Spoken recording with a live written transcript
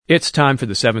It's time for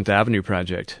the 7th Avenue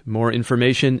Project. More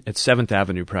information at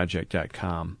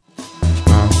 7thavenueproject.com.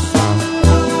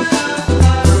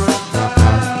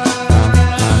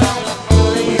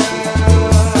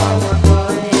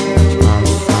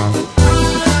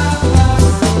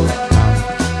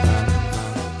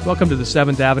 Welcome to the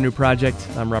 7th Avenue Project.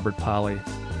 I'm Robert Polly.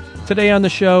 Today on the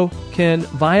show, can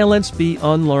violence be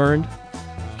unlearned?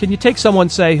 Can you take someone,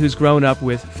 say, who's grown up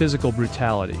with physical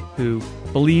brutality, who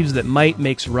believes that might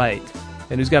makes right,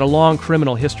 and who's got a long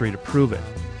criminal history to prove it?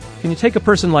 Can you take a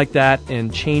person like that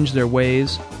and change their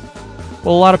ways?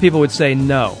 Well, a lot of people would say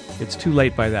no. It's too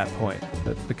late by that point.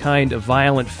 The kind of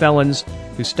violent felons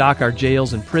who stock our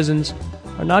jails and prisons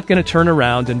are not going to turn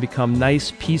around and become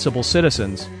nice, peaceable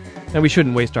citizens, and we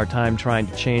shouldn't waste our time trying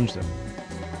to change them.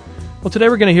 Well, today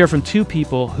we're going to hear from two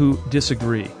people who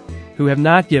disagree, who have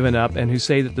not given up, and who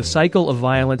say that the cycle of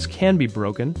violence can be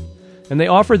broken, and they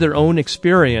offer their own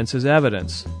experience as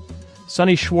evidence.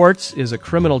 Sunny Schwartz is a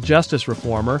criminal justice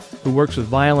reformer who works with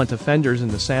violent offenders in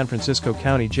the San Francisco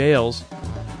County jails,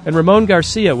 and Ramon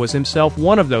Garcia was himself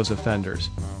one of those offenders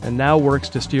and now works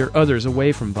to steer others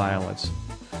away from violence.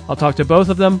 I'll talk to both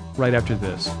of them right after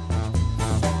this.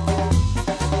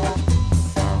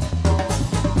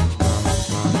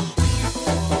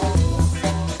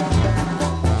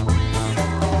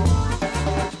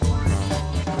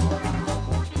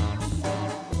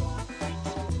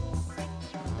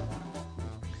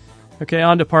 Okay,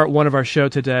 on to part one of our show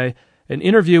today, an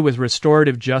interview with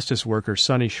restorative justice worker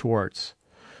Sunny Schwartz.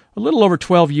 A little over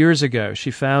 12 years ago, she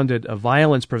founded a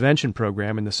violence prevention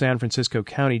program in the San Francisco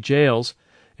County jails.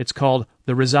 It's called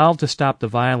the Resolve to Stop the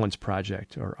Violence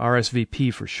Project, or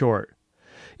RSVP for short.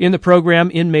 In the program,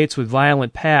 inmates with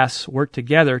violent pasts work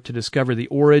together to discover the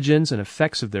origins and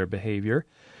effects of their behavior.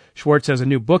 Schwartz has a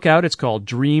new book out. It's called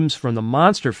Dreams from the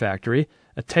Monster Factory,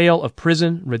 a tale of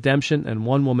prison, redemption, and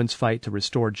one woman's fight to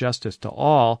restore justice to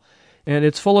all, and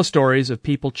it's full of stories of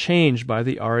people changed by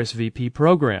the RSVP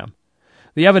program.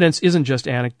 The evidence isn't just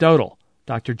anecdotal.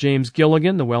 Dr. James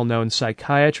Gilligan, the well-known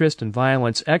psychiatrist and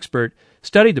violence expert,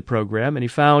 studied the program, and he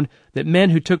found that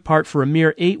men who took part for a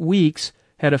mere 8 weeks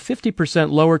had a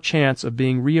 50% lower chance of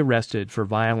being rearrested for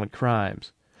violent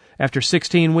crimes. After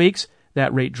 16 weeks,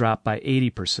 that rate dropped by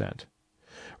 80%.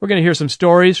 We're going to hear some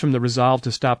stories from the Resolve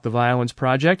to Stop the Violence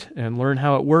Project and learn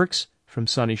how it works from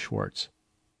Sunny Schwartz.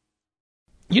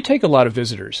 You take a lot of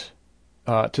visitors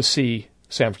to see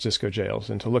San Francisco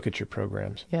jails and to look at your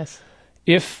programs. Yes.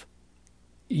 If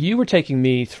you were taking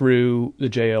me through the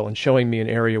jail and showing me an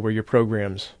area where your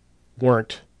programs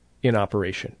weren't in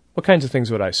operation, what kinds of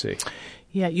things would I see?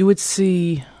 Yeah, you would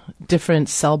see different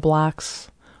cell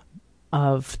blocks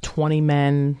of 20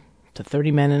 men to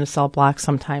 30 men in a cell block,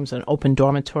 sometimes an open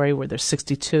dormitory where there's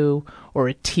 62, or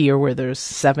a tier where there's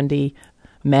 70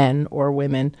 men or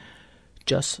women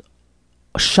just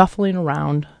shuffling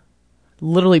around,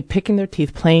 literally picking their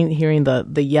teeth, hearing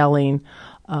the yelling,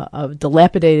 of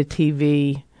dilapidated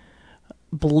TV,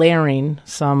 blaring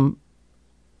some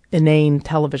inane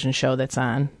television show that's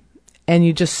on, and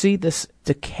you just see this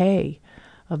decay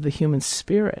of the human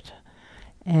spirit.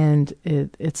 And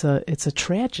it's a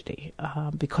tragedy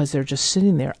because they're just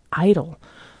sitting there idle,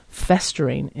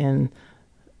 festering in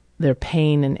their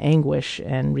pain and anguish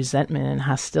and resentment and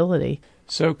hostility.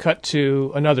 So cut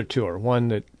to another tour, one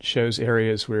that shows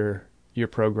areas where your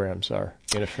programs are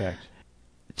in effect.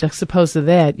 Juxtaposed to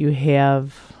that, you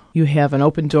have an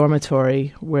open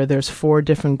dormitory where there's 4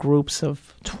 different groups of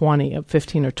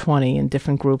 15 or 20 in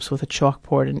different groups with a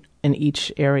chalkboard in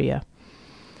each area.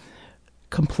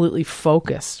 Completely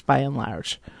focused, by and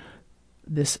large,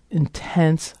 this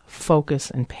intense focus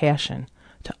and passion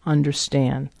to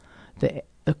understand the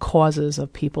causes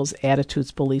of people's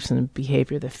attitudes, beliefs, and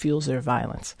behavior that fuels their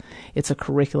violence. It's a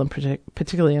curriculum,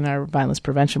 particularly in our violence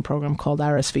prevention program called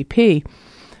RSVP,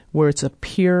 where it's a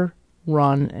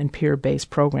peer-run and peer-based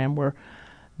program where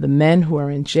the men who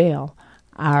are in jail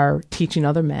are teaching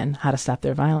other men how to stop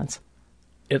their violence.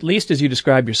 At least as you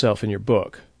describe yourself in your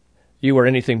book, you are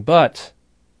anything but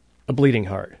a bleeding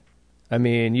heart. I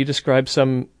mean, you describe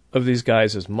some of these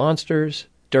guys as monsters,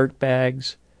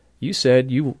 dirtbags. You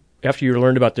said after you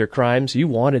learned about their crimes, you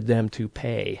wanted them to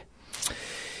pay.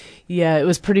 Yeah, it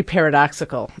was pretty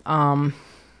paradoxical. I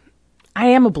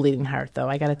am a bleeding heart, though,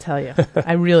 I got to tell you.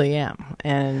 I really am.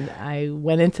 And I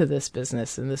went into this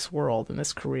business and this world and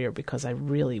this career because I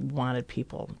really wanted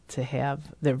people to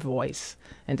have their voice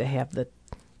and to have the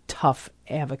tough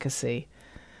advocacy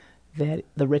that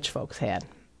the rich folks had.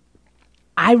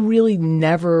 I really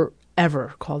never,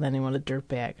 ever called anyone a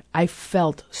dirtbag. I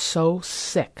felt so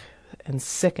sick and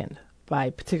sickened by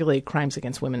particularly crimes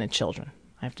against women and children.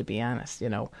 I have to be honest,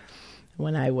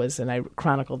 when I was, and I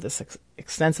chronicled this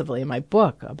extensively in my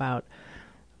book, about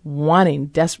wanting,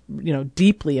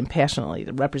 deeply and passionately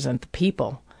to represent the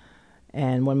people.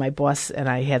 And when my boss and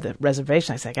I had the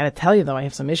reservation, I said, I got to tell you, though, I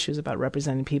have some issues about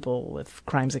representing people with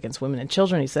crimes against women and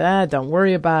children. He said, don't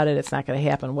worry about it. It's not going to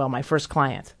happen. Well, my first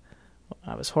client,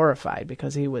 I was horrified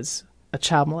because he was a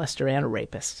child molester and a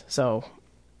rapist. So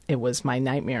it was my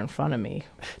nightmare in front of me.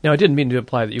 Now, I didn't mean to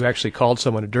imply that you actually called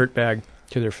someone a dirtbag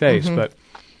to their face, but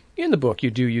in the book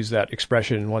you do use that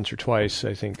expression once or twice.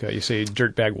 I think you say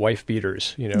dirtbag wife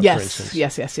beaters, for instance.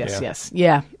 Yes.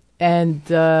 Yeah. And,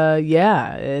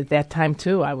 at that time,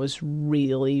 too, I was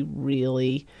really,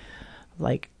 really,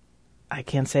 like, I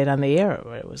can't say it on the air.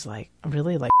 It was like,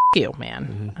 really, like, you,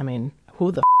 man. I mean,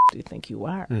 who the do you think you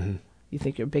are? You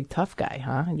think you're a big, tough guy,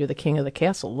 huh? And you're the king of the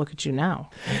castle. Look at you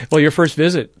now. Well, your first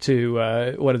visit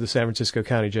to one of the San Francisco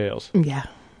County jails. Yeah.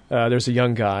 There's a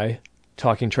young guy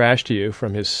talking trash to you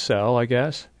from his cell, I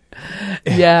guess.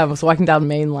 Yeah, I was walking down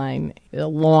Main Line, a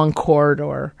long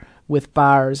corridor with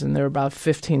bars, and there were about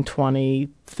 15, 20,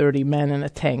 30 men in a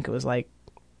tank. It was like,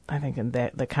 I think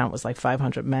the count was like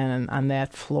 500 men on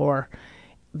that floor.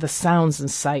 The sounds and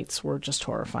sights were just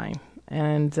horrifying.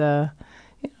 And,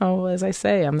 as I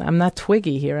say, I'm not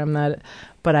Twiggy here.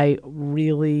 But I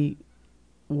really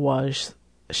was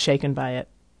shaken by it.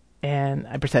 And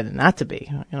I pretended not to be.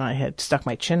 I had stuck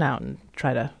my chin out and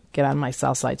tried to get on my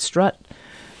South Side strut.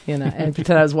 And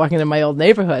pretend I was walking in my old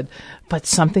neighborhood. But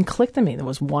something clicked in me. There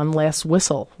was one last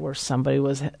whistle where somebody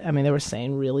was, they were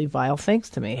saying really vile things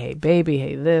to me. Hey, baby,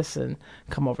 hey, this, and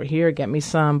come over here, get me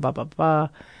some, blah, blah, blah.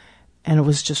 And it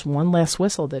was just one last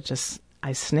whistle that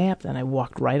I snapped, and I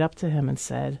walked right up to him and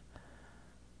said,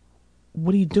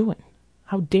 what are you doing?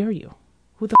 How dare you?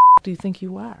 Who the do you think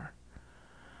you are?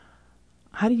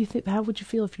 How would you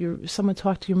feel if someone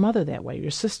talked to your mother that way,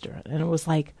 your sister? And it was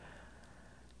like,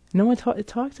 no one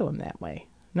talked to him that way.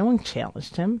 No one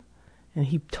challenged him. And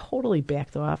he totally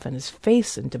backed off, and his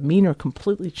face and demeanor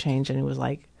completely changed,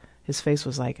 and his face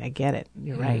was like, I get it.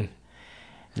 You're right.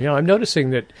 I'm noticing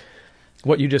that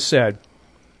what you just said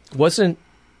wasn't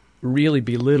really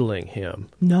belittling him.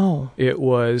 No. It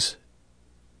was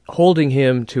holding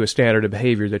him to a standard of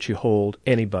behavior that you hold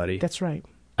anybody. That's right.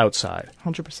 Outside.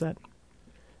 100%.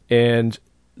 And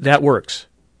that works.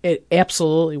 It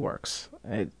absolutely works.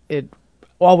 It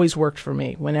always worked for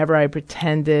me. Whenever I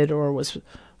pretended or was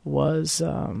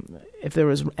if there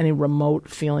was any remote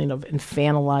feeling of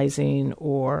infantilizing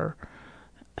or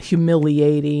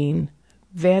humiliating,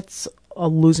 that's a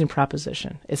losing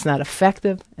proposition. It's not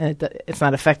effective, and it's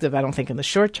not effective, I don't think, in the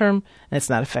short term, and it's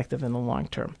not effective in the long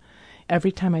term.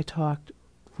 Every time I talked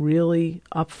really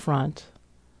upfront,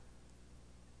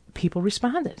 people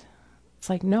responded. It's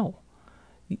like, no,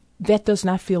 that does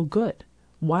not feel good.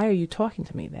 Why are you talking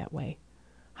to me that way?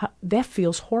 That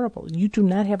feels horrible. You do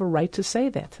not have a right to say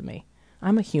that to me.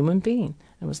 I'm a human being.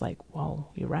 And it was like, whoa,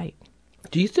 you're right.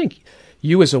 Do you think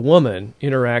you as a woman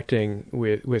interacting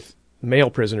with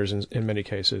male prisoners in many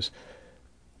cases,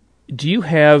 do you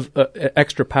have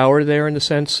extra power there in the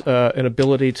sense, an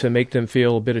ability to make them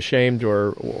feel a bit ashamed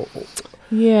or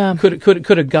yeah.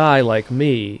 Could a guy like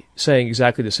me saying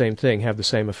exactly the same thing have the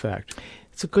same effect?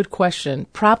 It's a good question.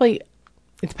 Probably.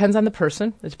 It depends on the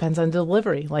person. It depends on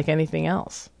delivery, like anything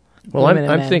else. Well,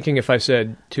 I'm thinking if I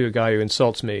said to a guy who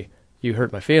insults me, you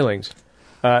hurt my feelings,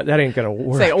 that ain't going to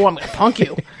work. Say, I'm going to punk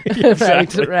you.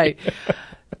 Exactly. Right.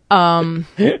 I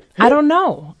don't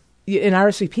know. In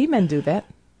RSVP, men do that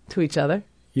to each other.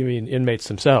 You mean inmates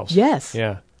themselves? Yes.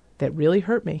 Yeah. That really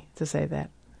hurt me to say that.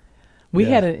 We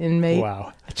had an inmate.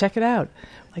 Wow. Check it out.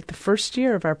 Like the first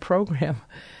year of our program,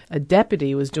 a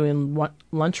deputy was doing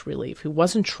lunch relief who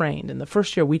wasn't trained. In the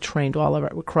first year, we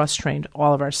cross-trained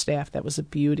all of our staff. That was the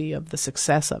beauty of the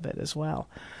success of it as well.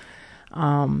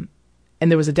 And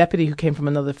there was a deputy who came from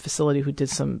another facility who did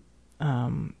some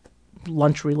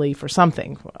lunch relief or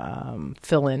something,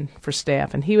 fill-in for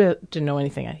staff. And he didn't know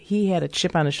anything. He had a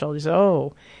chip on his shoulder. He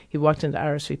said, he walked into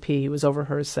RSVP. He was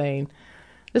overheard saying,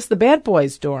 this is the bad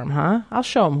boys' dorm, huh? I'll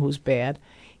show them who's bad.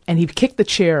 And he kicked the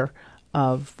chair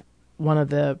of one of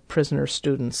the prisoner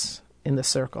students in the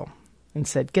circle and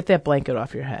said, get that blanket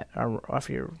off your head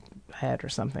or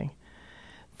something.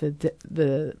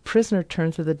 The prisoner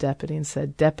turned to the deputy and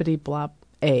said, Deputy Blop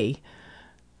A,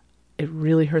 it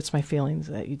really hurts my feelings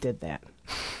that you did that.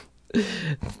 The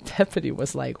deputy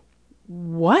was like,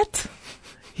 what?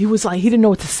 He was like, he didn't know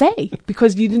what to say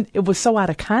because it was so out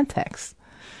of context.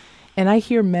 And I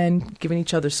hear men giving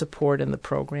each other support in the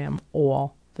program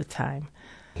all the time.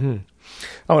 I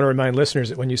want to remind listeners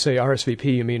that when you say RSVP,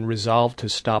 you mean Resolve to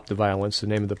Stop the Violence, the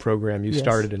name of the program you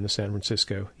started in the San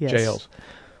Francisco jails.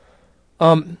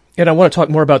 And I want to talk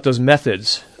more about those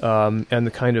methods and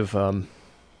the kind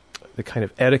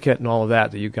of etiquette and all of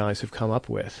that you guys have come up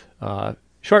with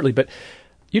shortly. But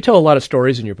you tell a lot of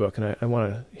stories in your book, and I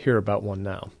want to hear about one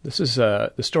now. This is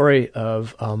the story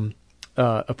of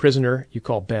a prisoner you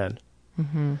call Ben.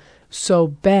 Mm-hmm. So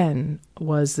Ben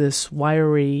was this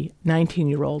wiry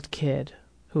 19-year-old kid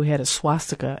who had a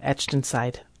swastika etched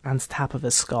inside on top of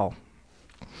his skull.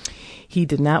 He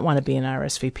did not want to be an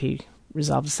RSVP,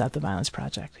 Resolve to Stop the Violence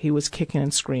Project. He was kicking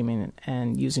and screaming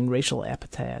and using racial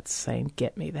epithets, saying,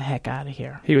 "Get me the heck out of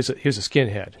here." He was a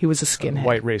skinhead. He was a skinhead. A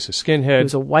white racist skinhead. He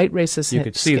was a white racist. You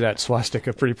could see that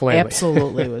swastika pretty plainly.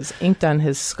 Absolutely. It was inked on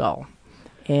his skull,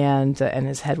 and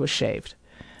his head was shaved.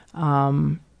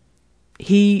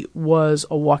 He was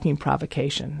a walking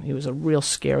provocation. He was a real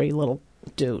scary little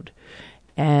dude.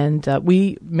 And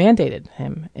we mandated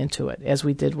him into it, as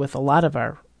we did with a lot of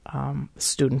our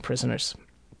student prisoners.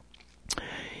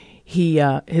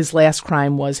 His last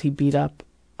crime was he beat up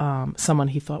someone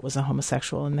he thought was a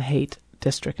homosexual in the Haight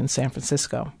district in San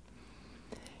Francisco.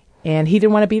 And he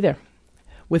didn't want to be there.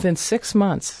 Within 6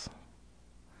 months,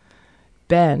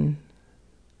 Ben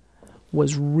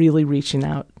was really reaching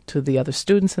out to the other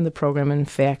students in the program, and in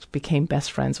fact became best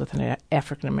friends with an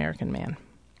African-American man,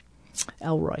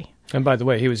 Elroy. And by the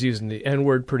way, he was using the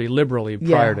N-word pretty liberally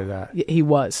prior to that. He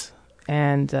was.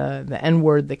 And the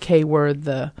N-word, the K-word,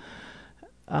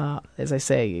 as I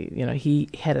say, he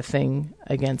had a thing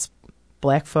against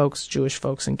black folks, Jewish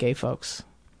folks, and gay folks.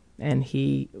 And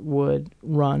he would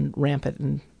run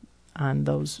rampant on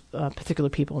those particular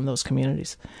people in those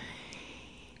communities.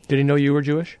 Did he know you were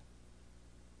Jewish?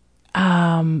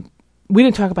 We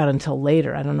didn't talk about it until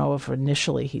later. I don't know if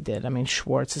initially he did. I mean,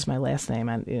 Schwartz is my last name,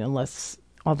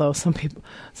 although some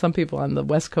people on the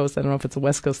West Coast, I don't know if it's a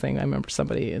West Coast thing. I remember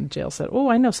somebody in jail said, "Oh,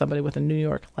 I know somebody with a New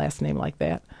York last name like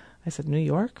that." I said, "New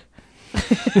York?"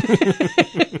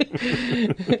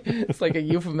 It's like a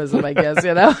euphemism, I guess,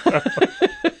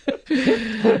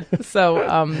 So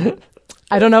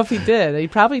I don't know if he did. He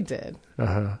probably did.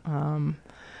 Uh-huh.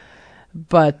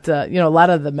 But a lot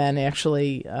of the men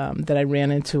actually that I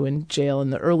ran into in jail in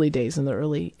the early days, in the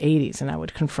early 80s, and I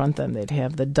would confront them. They'd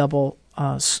have the double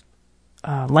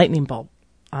lightning bolt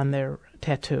on their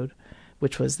tattooed,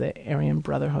 which was the Aryan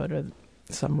Brotherhood or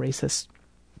some racist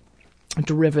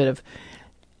derivative.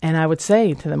 And I would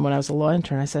say to them when I was a law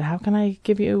intern, I said, "How can I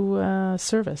give you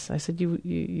service?" I said,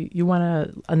 "You want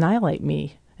to annihilate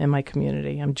me and my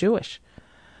community. I'm Jewish."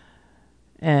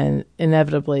 And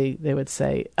inevitably they would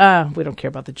say, "We don't care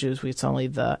about the Jews. It's only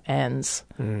the ends."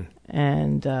 Mm.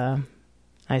 And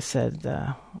I said,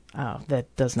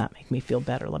 that does not make me feel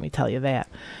better, let me tell you that.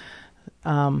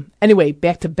 Anyway,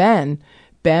 back to Ben.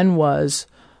 Ben was,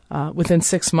 within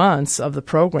 6 months of the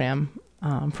program,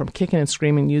 from kicking and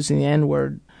screaming, using the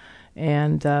N-word,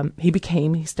 and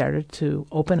he started to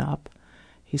open up.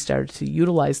 He started to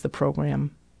utilize the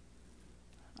program,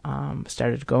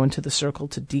 started to go into the circle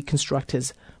to deconstruct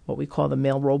his, what we call the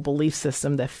male role belief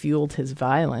system that fueled his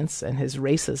violence and his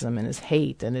racism and his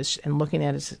hate and looking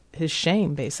at his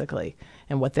shame, basically,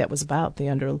 and what that was about, the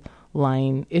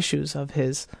underlying issues of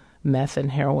his meth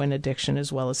and heroin addiction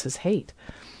as well as his hate.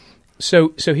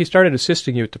 So he started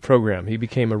assisting you at the program. He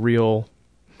became a real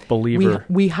believer.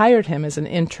 We hired him as an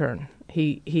intern.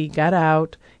 He got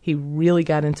out. He really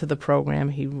got into the program.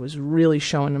 He was really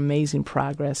showing amazing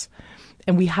progress.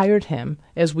 And we hired him,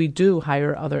 as we do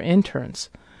hire other interns,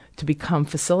 to become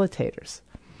facilitators,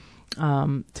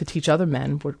 to teach other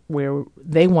men where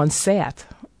they once sat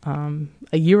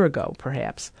a year ago,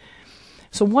 perhaps.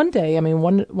 So one day,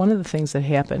 one of the things that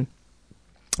happened,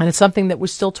 and it's something that we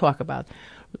still talk about,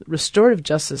 restorative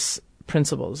justice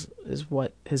principles is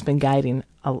what has been guiding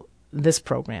this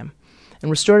program. And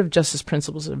restorative justice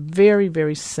principles are very,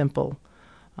 very simple.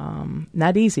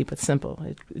 Not easy, but simple.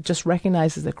 It just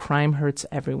recognizes that crime hurts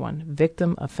everyone,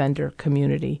 victim, offender,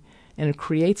 community, and it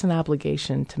creates an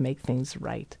obligation to make things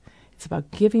right. It's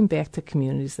about giving back to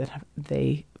communities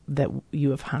that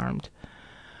you have harmed.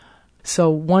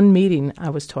 So one meeting, I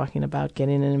was talking about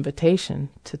getting an invitation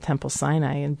to Temple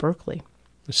Sinai in Berkeley.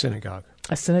 A synagogue.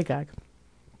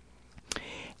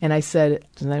 And I said,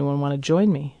 "Does anyone want to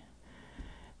join me?"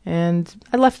 And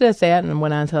I left it at that and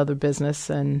went on to other business.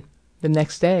 And the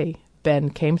next day,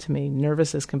 Ben came to me,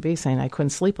 nervous as can be, saying, "I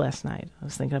couldn't sleep last night. I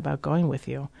was thinking about going with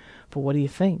you. But what do you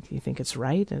think? Do you think it's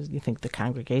right? Do you think the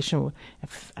congregation,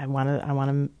 if I want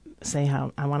to say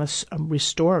how I want to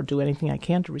restore, do anything I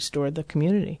can to restore the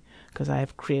community, because I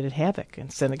have created havoc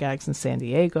in synagogues in San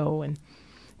Diego and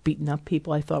beaten up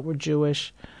people I thought were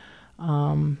Jewish.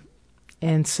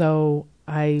 And so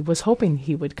I was hoping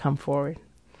he would come forward.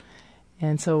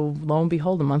 And so, lo and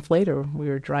behold, a month later, we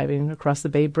were driving across the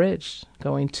Bay Bridge,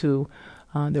 going to,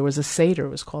 there was a Seder. It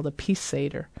was called a Peace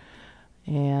Seder.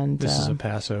 And this is a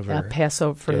Passover.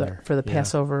 Passover for the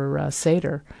Passover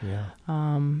Seder. Yeah.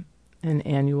 An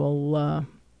annual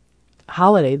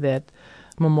holiday that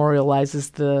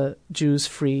memorializes the Jews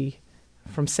free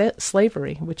from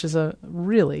slavery, which is a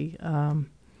really a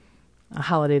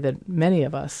holiday that many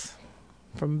of us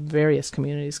from various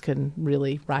communities can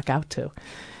really rock out to.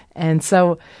 And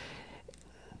so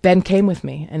Ben came with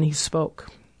me, and he spoke.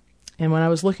 And when I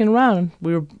was looking around,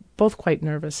 we were both quite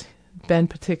nervous. Ben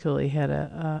particularly had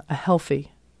a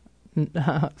healthy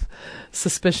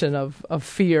suspicion of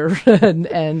fear,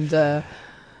 and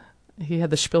he had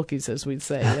the spilkies, as we'd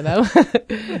say, you know.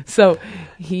 So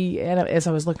as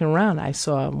I was looking around, I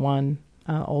saw one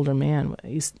older man,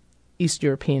 East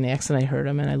European accent. I heard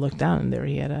him, and I looked down, and there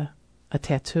he had a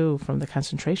tattoo from the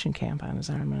concentration camp on his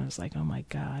arm, and I was like, oh my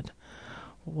God,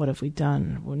 what have we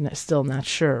done? We're still not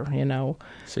sure, you know.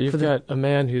 So you've got a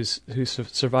man who's a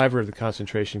survivor of the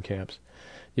concentration camps.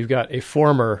 You've got a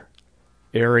former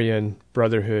Aryan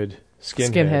Brotherhood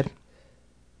skinhead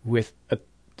with a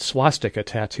swastika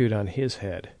tattooed on his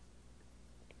head.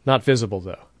 Not visible,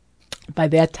 though. By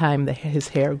that time, his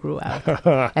hair grew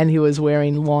out, and he was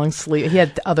wearing long sleeve. He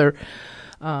had other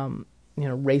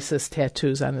racist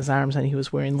tattoos on his arms, and he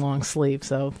was wearing long sleeves.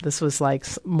 So this was like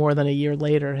more than a year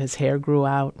later. His hair grew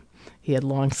out. He had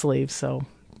long sleeves. So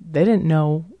they didn't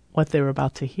know what they were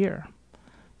about to hear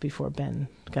before Ben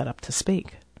got up to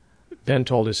speak. Ben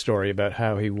told his story about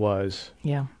how he was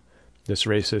this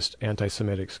racist,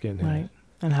 anti-Semitic skinhead. Right,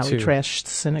 and how he trashed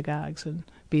synagogues and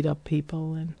beat up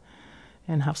people, and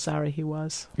how sorry he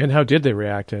was. And how did they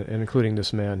react, including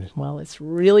this man? Well, it's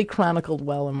really chronicled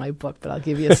well in my book, but I'll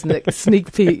give you a sneak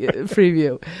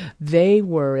preview. They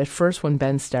were, at first when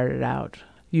Ben started out,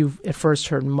 you at first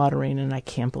heard muttering, and I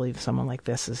can't believe someone like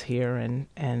this is here.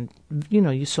 And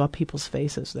you saw people's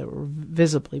faces that were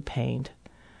visibly pained.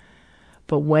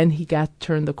 But when he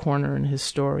turned the corner in his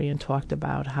story and talked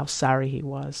about how sorry he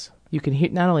was, you can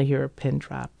not only hear a pin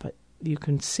drop, but you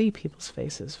can see people's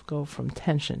faces go from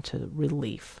tension to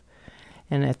relief.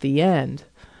 And at the end,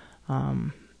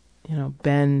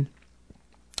 Ben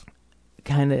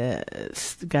kind of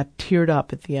got teared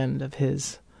up at the end of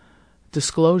his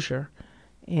disclosure.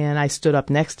 And I stood up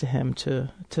next to him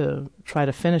to try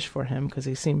to finish for him because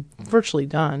he seemed virtually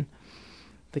done.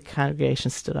 The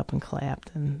congregation stood up and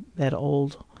clapped, and that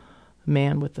old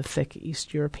man with the thick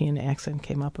East European accent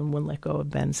came up and wouldn't let go of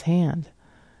Ben's hand.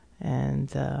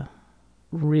 And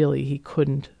really, he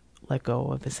couldn't let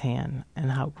go of his hand,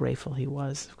 and how grateful he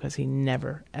was, because he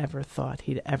never, ever thought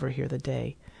he'd ever hear the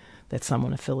day that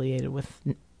someone affiliated with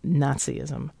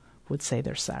Nazism would say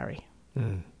they're sorry.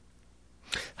 Mm.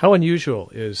 How unusual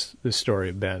is this story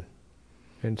of Ben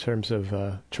in terms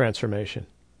of transformation?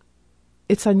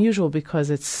 It's unusual because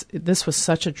this was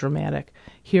such a dramatic.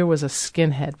 Here was a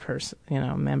skinhead person,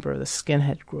 a member of the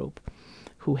skinhead group,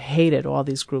 who hated all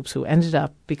these groups, who ended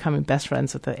up becoming best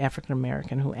friends with the African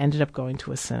American, who ended up going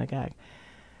to a synagogue.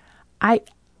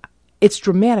 It's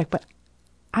dramatic, but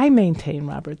I maintain,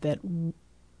 Robert, that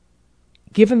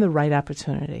given the right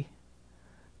opportunity,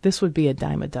 this would be a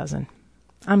dime a dozen.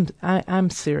 I'm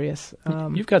serious.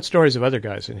 You've got stories of other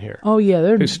guys in here. Oh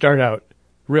yeah, who start out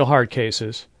real hard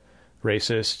cases.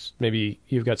 Racist. Maybe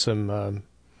you've got some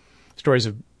stories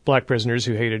of black prisoners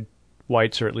who hated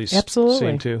whites, or at least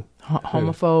seem to.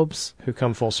 Homophobes. Who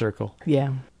come full circle.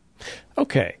 Yeah.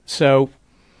 Okay, so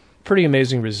pretty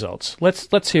amazing results.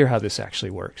 Let's hear how this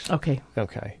actually works. Okay.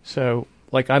 So,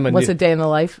 what's a day in the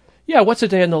life? Yeah, what's a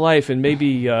day in the life? And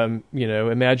maybe,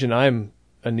 imagine I'm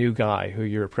a new guy who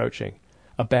you're approaching,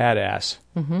 a badass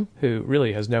who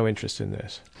really has no interest in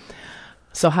this.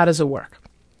 So how does it work?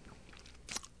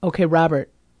 Okay,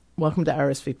 Robert, welcome to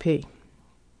RSVP.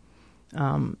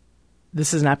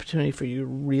 This is an opportunity for you to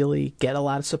really get a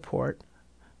lot of support,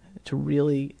 to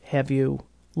really have you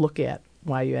look at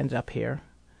why you ended up here.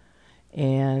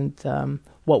 And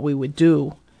what we would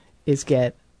do is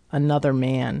get another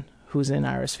man who's in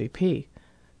RSVP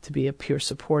to be a peer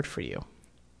support for you.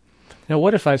 Now,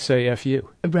 what if I say F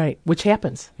you? Right, which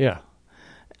happens. Yeah.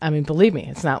 I mean, believe me,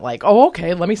 it's not like, oh,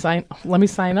 okay, let me sign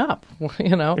up.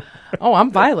 Oh,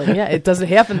 I'm violent. Yeah, it doesn't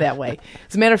happen that way.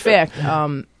 As a matter of fact,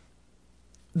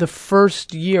 the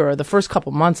first year, or the first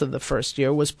couple months of the first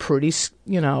year, was pretty,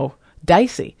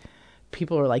 dicey.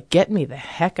 People were like, "Get me the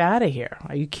heck out of here!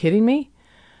 Are you kidding me?"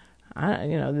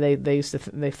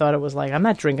 They thought it was like, "I'm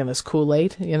not drinking this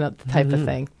Kool-Aid," the type of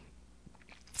thing.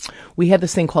 We had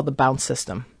this thing called the bounce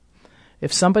system.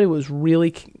 If somebody was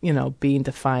really, being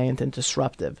defiant and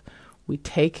disruptive, we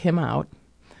take him out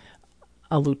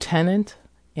a lieutenant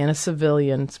and a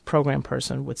civilian program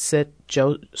person would sit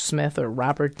Joe Smith or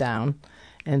Robert down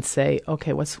and say,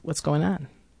 okay, what's going on?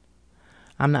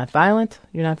 I'm not violent,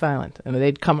 you're not violent. And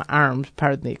they'd come armed,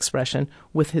 pardon the expression,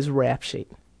 with his rap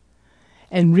sheet.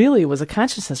 And really, it was a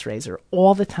consciousness raiser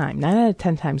all the time. 9 out of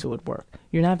 10 times it would work.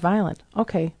 You're not violent.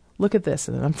 Okay, look at this.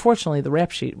 And unfortunately, the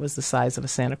rap sheet was the size of a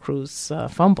Santa Cruz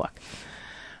phone book.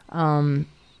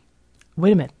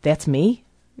 Wait a minute, that's me?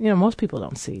 Most people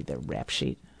don't see their rap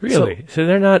sheet. Really? So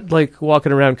they're not, like,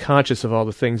 walking around conscious of all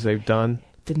the things they've done?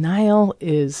 Denial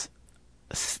is,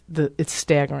 it's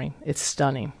staggering. It's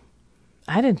stunning.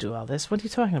 I didn't do all this. What are you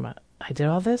talking about? I did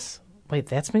all this? Wait,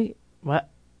 that's me? What?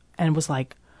 And it was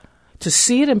like, to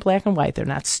see it in black and white. They're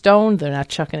not stoned. They're not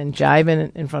chucking and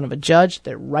jiving in front of a judge.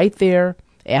 They're right there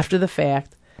after the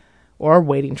fact or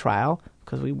waiting trial,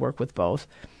 because we work with both.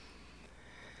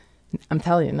 I'm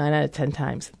telling you, 9 out of 10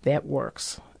 times, that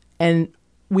works. And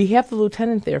we have the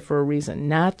lieutenant there for a reason,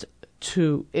 not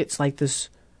to, it's like this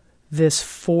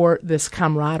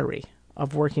camaraderie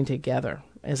of working together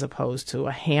as opposed to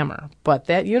a hammer. But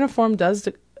that uniform does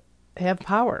have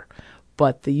power.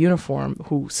 But the uniform,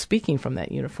 who's speaking from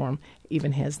that uniform,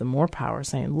 even has the more power,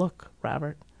 saying, look,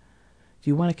 Robert, do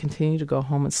you want to continue to go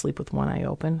home and sleep with one eye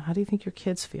open? How do you think your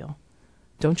kids feel?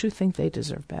 Don't you think they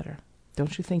deserve better?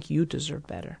 Don't you think you deserve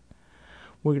better?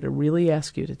 We're going to really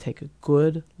ask you to take a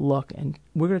good look, and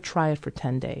we're going to try it for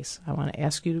 10 days. I want to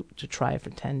ask you to try it for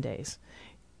 10 days.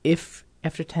 If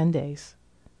after 10 days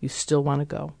you still want to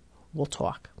go, we'll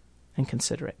talk and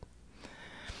consider it.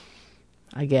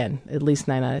 Again, at least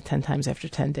 9 out of 10 times after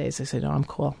 10 days, they say, no, I'm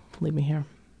cool. Leave me here.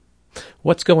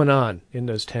 What's going on in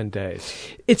those 10 days?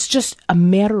 It's just a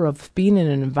matter of being in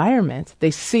an environment.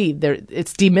 They see,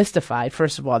 it's demystified,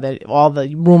 first of all, that all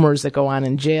the rumors that go on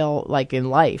in jail, like in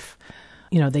life,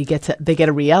 they get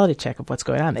a reality check of what's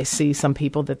going on. They see some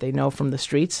people that they know from the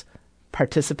streets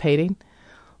participating.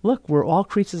 Look, we're all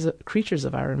creatures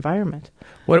of our environment.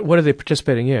 What are they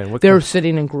participating in? They're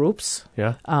sitting in groups.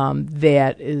 Yeah.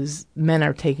 Men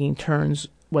are taking turns,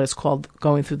 what is called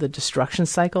going through the destruction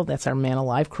cycle. That's our Man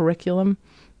Alive curriculum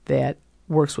that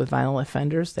works with violent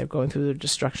offenders. They're going through the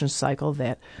destruction cycle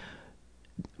that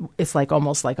it's like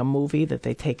almost like a movie that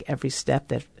they take every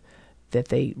step that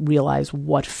they realize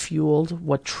what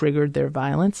triggered their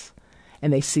violence.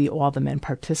 And they see all the men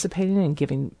participating and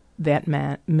giving that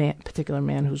particular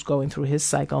man who's going through his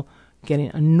cycle, getting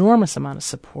an enormous amount of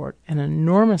support, an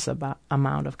enormous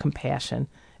amount of compassion,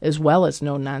 as well as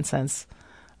no-nonsense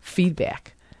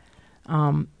feedback.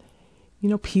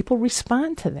 People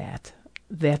respond to that.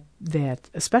 That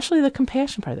especially the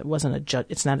compassion part. That wasn't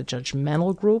it's not a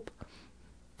judgmental group.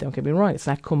 Don't get me wrong. It's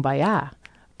not kumbaya,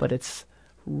 but it's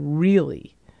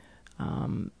really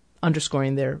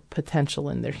underscoring their potential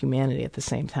and their humanity at the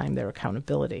same time, their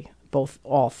accountability.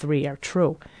 All three are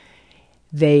true.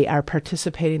 They are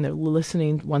participating. They're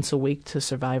listening once a week to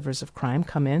survivors of crime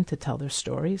come in to tell their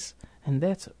stories, and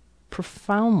that's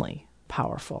profoundly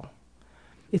powerful.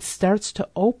 It starts to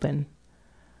open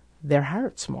their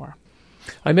hearts more.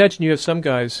 I imagine you have some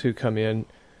guys who come in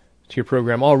to your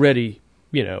program already,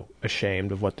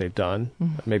 ashamed of what they've done,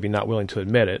 maybe not willing to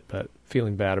admit it, but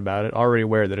feeling bad about it, already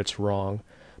aware that it's wrong.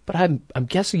 But I'm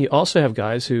guessing you also have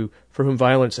guys for whom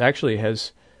violence actually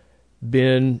has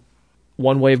been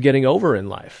one way of getting over in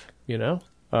life,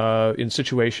 in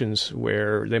situations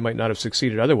where they might not have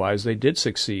succeeded otherwise. They did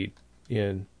succeed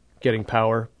in getting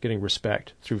power, getting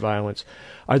respect through violence.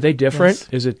 Are they different? Yes.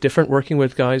 Is it different working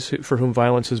with guys for whom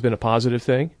violence has been a positive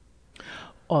thing?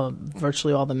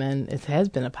 Virtually all the men, it has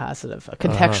been a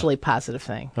contextually positive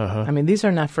thing. I mean, these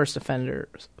are not first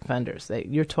offenders.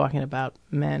 You're talking about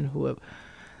men who have,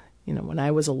 when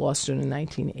I was a law student in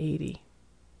 1980,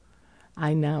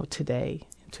 I now today,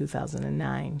 in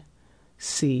 2009,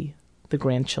 see the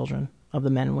grandchildren of the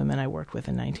men and women I worked with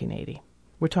in 1980.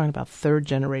 We're talking about third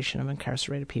generation of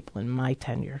incarcerated people in my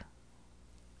tenure.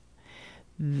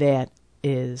 That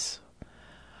is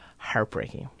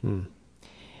heartbreaking.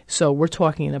 So we're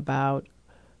talking about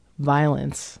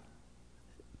violence,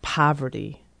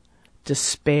 poverty,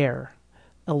 despair,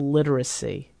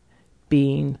 illiteracy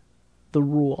being the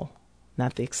rule,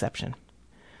 not the exception.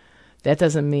 That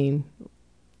doesn't mean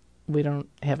we don't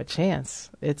have a chance.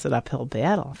 It's an uphill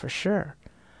battle, for sure.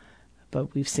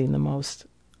 But we've seen the most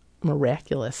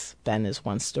miraculous. Ben is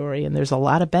one story, and there's a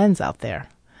lot of Bens out there.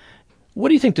 What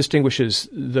do you think distinguishes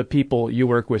the people you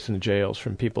work with in the jails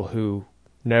from people who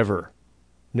never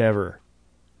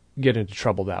get into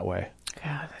trouble that way?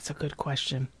 God, that's a good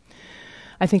question.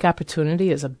 I think opportunity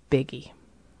is a biggie,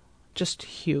 just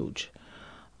huge.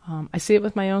 I see it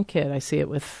with my own kid. I see it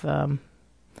with...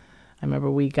 I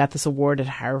remember we got this award at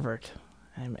Harvard,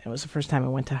 And it was the first time I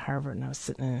went to Harvard, and I was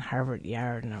sitting in Harvard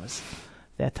Yard, and I was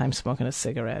that time smoking a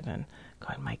cigarette and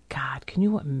going, my God, can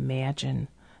you imagine?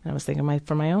 And I was thinking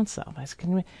for my own self. I said,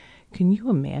 can you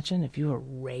imagine if you were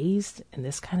raised in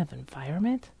this kind of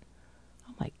environment?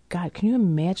 Oh, my God, can you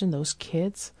imagine those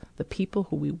kids, the people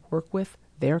who we work with,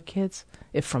 their kids,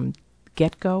 if from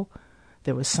get-go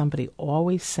there was somebody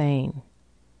always saying,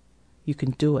 you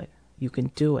can do it, you can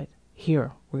do it.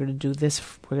 Here, we're going to do this,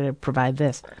 we're going to provide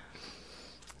this.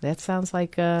 That sounds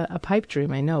like a pipe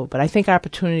dream, I know, but I think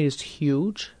opportunity is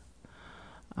huge.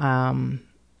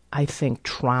 I think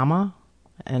trauma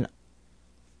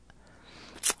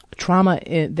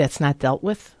that's not dealt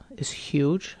with is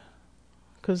huge,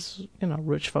 because,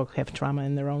 rich folk have trauma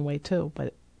in their own way too,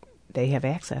 but they have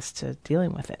access to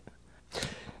dealing with it.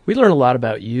 We learn a lot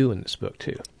about you in this book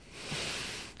too.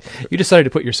 You decided to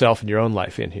put yourself and your own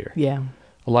life in here. Yeah.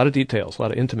 A lot of details, a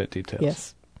lot of intimate details.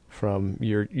 Yes. From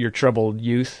your troubled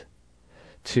youth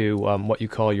to what you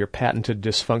call your patented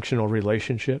dysfunctional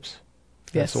relationships.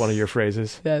 Yes. That's one of your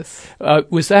phrases. Yes.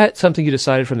 Was that something you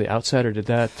decided from the outset, or is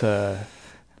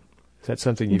that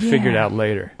something you figured out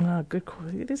later? Good.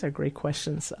 These are great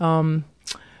questions.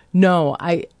 No,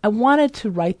 I wanted to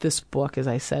write this book, as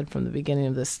I said from the beginning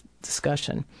of this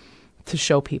discussion, to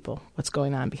show people what's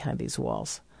going on behind these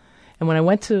walls. And when I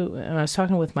was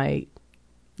talking with my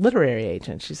literary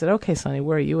agent, she said, okay, Sunny,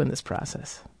 where are you in this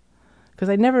process? Because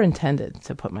I never intended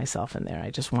to put myself in there.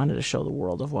 I just wanted to show the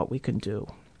world of what we can do.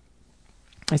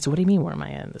 I said, what do you mean, where am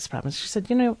I in this problem? She said,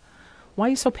 why are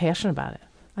you so passionate about it?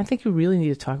 I think you really need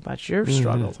to talk about your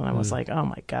struggles. And I was like, oh,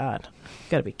 my God, you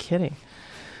got to be kidding.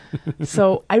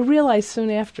 So I realized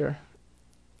soon after,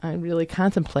 I really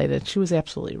contemplated, she was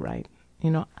absolutely right.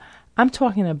 I'm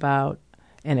talking about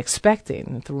and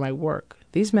expecting through my work,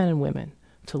 these men and women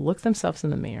to look themselves in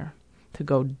the mirror, to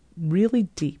go really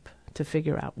deep, to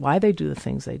figure out why they do the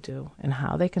things they do and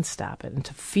how they can stop it, and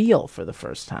to feel for the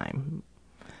first time,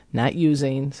 not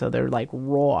using, so they're like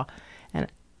raw. And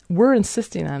we're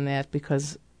insisting on that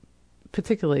because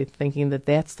particularly thinking that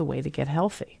that's the way to get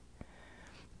healthy.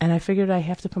 And I figured I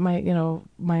have to put my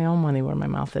own money where my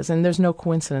mouth is. And there's no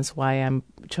coincidence why I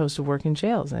chose to work in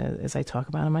jails, as I talk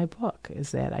about in my book, is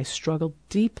that I struggled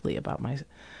deeply about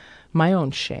my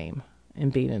own shame in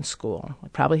being in school. I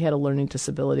probably had a learning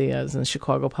disability. I was in the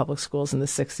Chicago public schools in the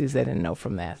 60s. They didn't know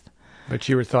from that. But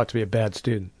you were thought to be a bad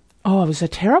student. Oh, I was a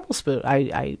terrible student.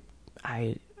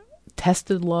 I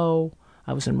tested low.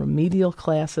 I was in remedial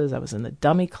classes. I was in the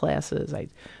dummy classes. I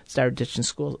started ditching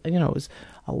school. It was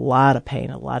a lot of pain,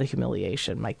 a lot of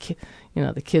humiliation. Some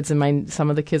of the kids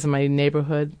in my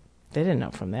neighborhood, they didn't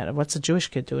know from that. What's a Jewish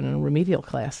kid doing in a remedial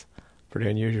class? Pretty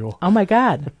unusual. Oh my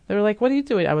God! They were like, "What are you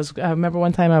doing?" I remember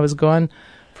one time I was gone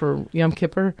for Yom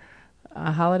Kippur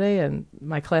holiday, and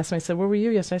my classmate said, "Where were you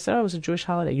yesterday?" I said, "Oh, it was a Jewish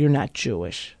holiday." "You're not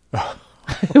Jewish."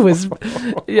 It was.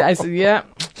 I said, "Yeah.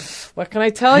 What can I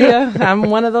tell you? I'm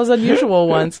one of those unusual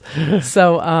ones."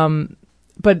 So,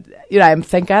 but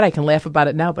thank God I can laugh about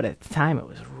it now. But at the time, it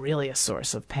was really a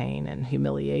source of pain and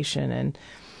humiliation,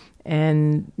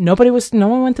 and no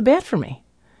one went to bat for me.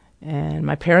 And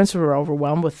my parents were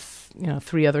overwhelmed with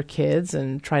 3 other kids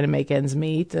and trying to make ends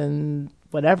meet and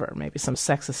whatever, maybe some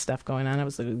sexist stuff going on. I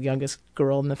was the youngest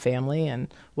girl in the family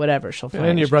and whatever.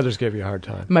 And your brothers gave you a hard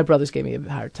time. My brothers gave me a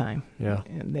hard time. Yeah,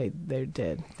 and they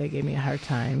did. They gave me a hard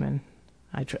time, and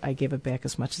I gave it back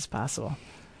as much as possible.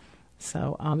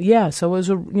 So so it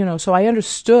was so I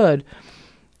understood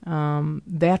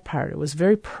that part. It was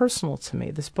very personal to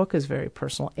me. This book is very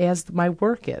personal, as my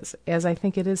work is, as I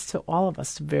think it is to all of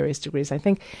us to various degrees. I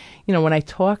think, when I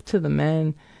talk to the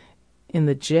men in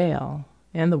the jail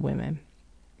and the women,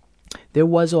 there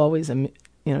was always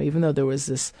even though there was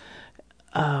this,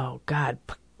 oh God,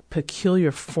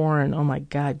 peculiar foreign, oh my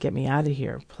God, get me out of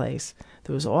here place,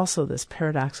 there was also this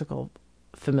paradoxical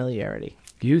familiarity.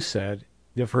 You said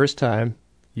the first time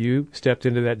you stepped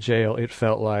into that jail, it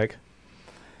felt like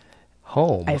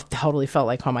home. I totally felt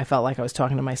like home. I felt like I was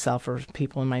talking to myself or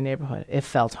people in my neighborhood. It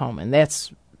felt home, and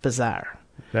that's bizarre.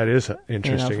 That is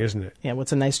interesting, isn't it? Yeah,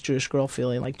 what's a nice Jewish girl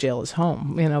feeling like jail is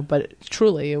home, but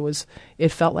truly it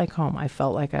felt like home. I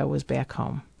felt like I was back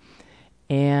home.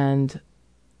 And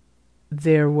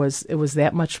it was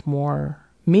that much more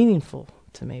meaningful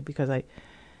to me because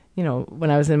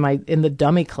when I was in the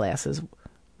dummy classes,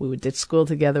 we would ditch school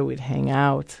together, we'd hang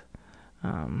out,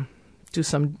 do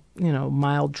some,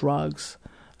 mild drugs.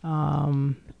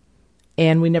 And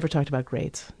we never talked about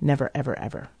grades. Never, ever,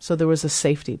 ever. So there was a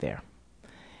safety there.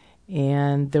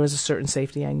 And there was a certain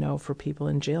safety, I know, for people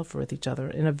in jail with each other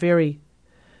in a very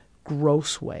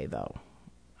gross way, though.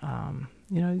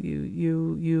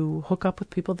 You hook up with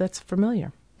people that's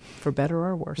familiar. for better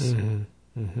or worse.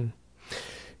 Mm-hmm. Mm-hmm.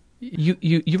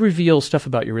 You reveal stuff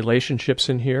about your relationships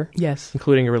in here. Yes.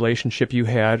 Including a relationship you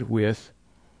had with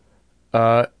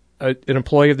an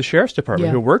employee of the Sheriff's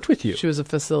Department who worked with you. She was a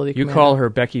facility You commander. call her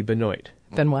Becky Benoit.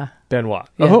 Benoit. Benoit.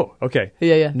 Yeah. Oh, okay.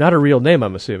 Yeah. Not a real name,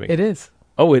 I'm assuming. It is.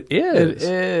 Oh, it is? It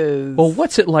is. Well,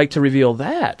 what's it like to reveal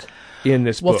that in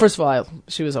this book? Well, first of all,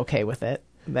 she was okay with it.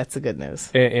 That's the good news.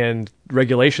 And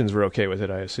regulations were okay with it,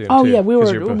 I assume. Oh too, yeah, we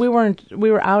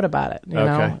were out about it. You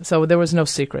know, so there was no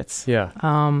secrets. Yeah.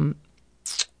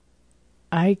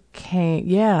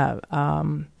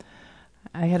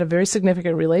 I had a very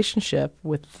significant relationship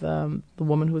with the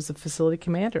woman who was the facility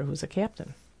commander, who was a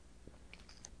captain.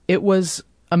 It was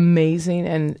amazing,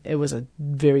 and it was a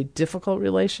very difficult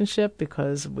relationship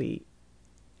because we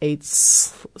ate,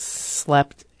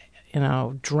 slept,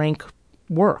 drank,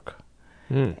 work.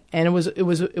 And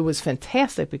it was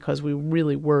fantastic because we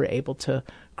really were able to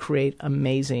create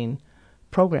amazing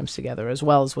programs together, as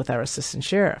well as with our assistant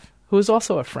sheriff, who was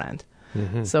also a friend.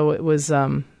 Mm-hmm. So it was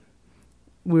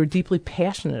we were deeply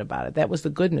passionate about it. That was the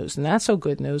good news. Not so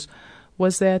good news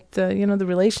was that the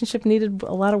relationship needed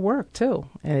a lot of work too,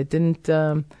 and it didn't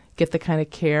get the kind of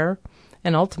care,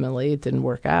 and ultimately it didn't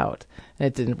work out. And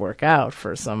it didn't work out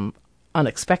for some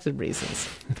unexpected reasons.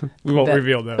 We won't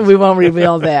reveal those. We won't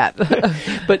reveal that.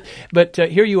 But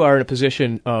here you are in a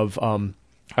position of,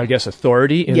 I guess,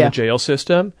 authority in the jail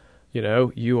system.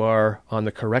 You are on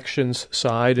the corrections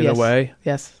side in a way.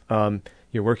 Yes.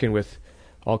 You're working with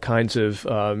all kinds of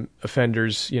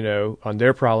offenders, on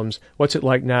their problems. What's it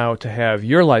like now to have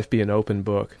your life be an open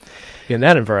book in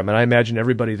that environment? I imagine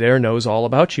everybody there knows all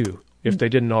about you, if they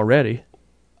didn't already.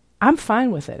 I'm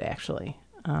fine with it, actually.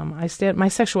 My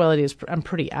sexuality I'm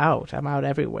pretty out. I'm out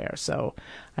everywhere. So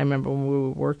I remember when we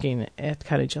were working at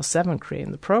County Jail 7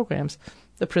 creating the programs,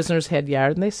 the prisoners had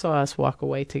yard, and they saw us walk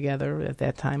away together at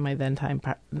that time, my then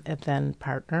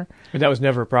partner. And that was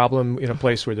never a problem in a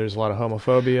place where there's a lot of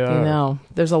homophobia?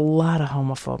 There's a lot of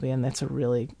homophobia, and that's a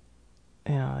really,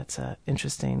 that's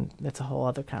a whole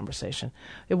other conversation.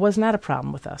 It was not a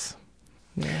problem with us.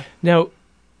 Yeah. Now,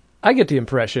 I get the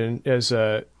impression as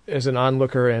an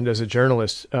onlooker and as a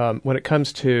journalist, when it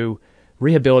comes to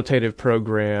rehabilitative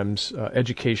programs,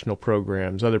 educational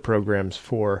programs, other programs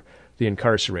for the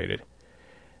incarcerated,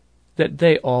 that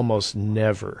they almost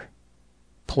never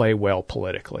play well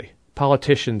politically.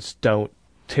 Politicians don't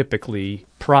typically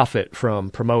profit from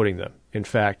promoting them. In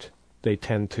fact, they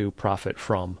tend to profit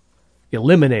from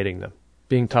eliminating them,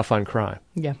 being tough on crime.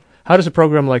 Yeah. How does a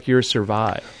program like yours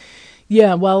survive?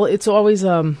 Yeah, well, it's always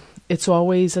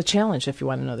a challenge, if you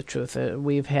want to know the truth.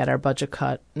 We've had our budget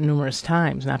cut numerous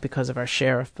times, not because of our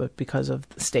sheriff, but because of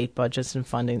state budgets and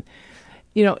funding.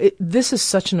 This is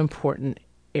such an important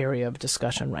area of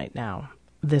discussion right now,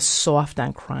 this soft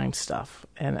on crime stuff.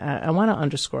 And I want to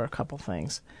underscore a couple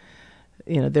things.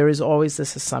 There is always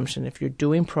this assumption if you're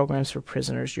doing programs for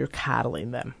prisoners, you're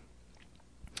coddling them.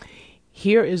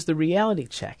 Here is the reality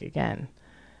check again.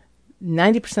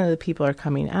 90% of the people are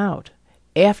coming out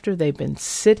after they've been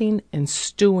sitting and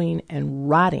stewing and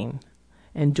rotting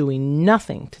and doing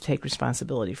nothing to take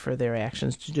responsibility for their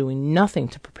actions, doing nothing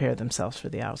to prepare themselves for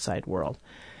the outside world.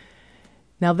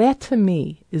 Now that to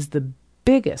me is the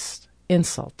biggest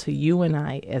insult to you and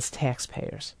I as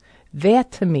taxpayers.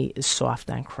 That to me is soft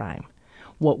on crime.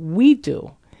 What we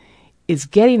do is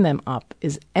getting them up,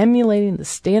 is emulating the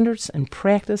standards and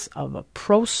practice of a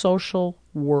pro-social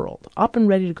world, up and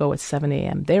ready to go at 7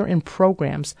 a.m. They're in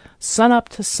programs sun up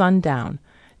to sundown,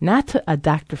 not to a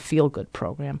Dr. Feelgood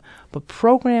program, but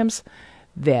programs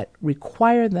that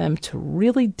require them to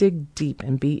really dig deep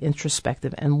and be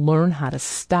introspective and learn how to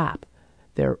stop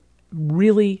their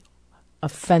really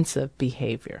offensive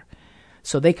behavior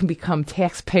so they can become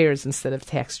taxpayers instead of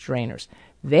tax drainers.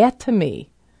 That, to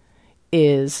me,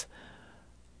 is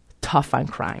tough on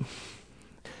crime.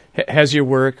 Has your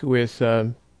work with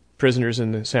prisoners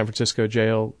in the San Francisco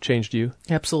jail changed you?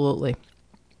 Absolutely.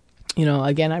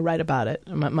 Again, I write about it,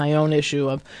 my own issue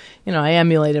of, I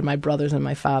emulated my brothers and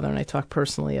my father, and I talk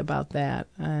personally about that,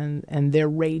 and they're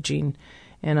raging,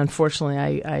 and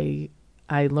unfortunately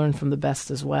I learned from the best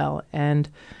as well. And,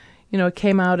 it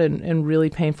came out in really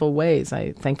painful ways.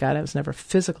 I thank God I was never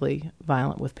physically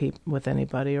violent with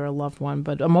anybody or a loved one,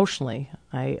 but emotionally,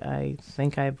 I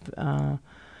think I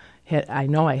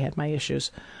know I had my issues.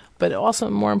 But also,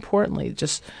 more importantly,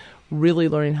 just really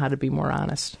learning how to be more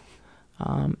honest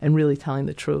and really telling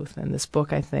the truth. And this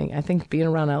book, I think being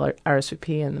around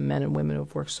RSVP and the men and women who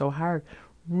have worked so hard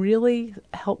really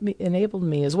enabled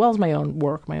me, as well as my own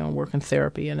work in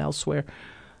therapy and elsewhere,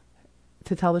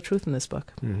 to tell the truth in this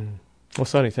book. Mm-hmm. Well,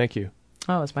 Sunny, thank you.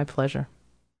 Oh, it's my pleasure.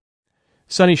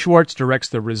 Sunny Schwartz directs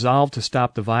the Resolve to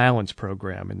Stop the Violence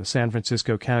program in the San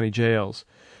Francisco County jails.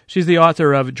 She's the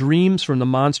author of Dreams from the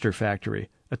Monster Factory,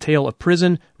 a tale of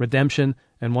prison, redemption,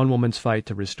 and one woman's fight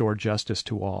to restore justice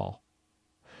to all.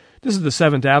 This is the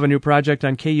 7th Avenue Project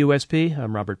on KUSP.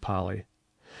 I'm Robert Polly.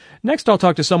 Next, I'll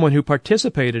talk to someone who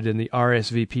participated in the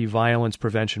RSVP violence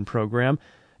prevention program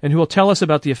and who will tell us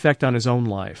about the effect on his own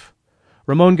life.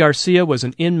 Ramon Garcia was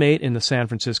an inmate in the San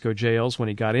Francisco jails when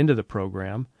he got into the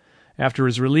program. After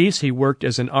his release, he worked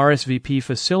as an RSVP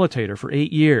facilitator for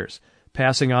 8 years,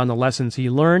 passing on the lessons he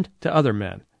learned to other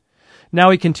men. Now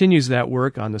he continues that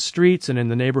work on the streets and in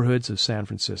the neighborhoods of San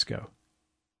Francisco.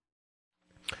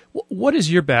 What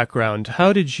is your background?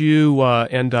 How did you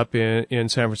end up in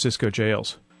San Francisco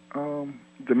jails?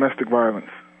 Domestic violence.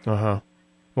 Uh-huh.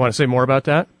 You want to say more about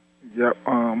that? Yep.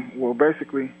 Well,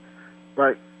 basically,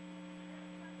 like,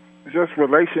 just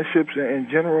relationships in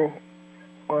general,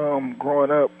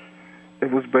 growing up,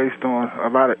 it was based on a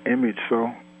lot of image.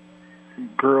 So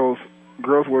girls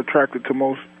were attracted to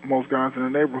most guys in the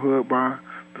neighborhood by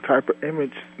the type of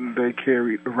image they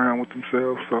carried around with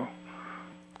themselves. So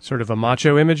sort of a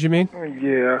macho image, you mean?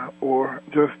 Yeah, or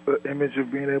just the image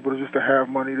of being able to have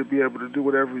money to be able to do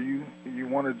whatever you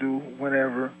want to do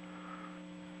whenever.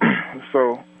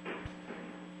 So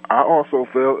I also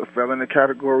fell in the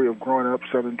category of growing up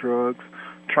selling drugs,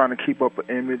 trying to keep up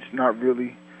an image, not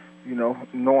really,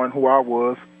 knowing who I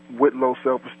was, with low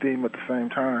self-esteem at the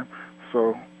same time.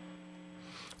 So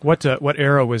what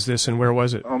era was this, and where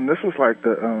was it? This was like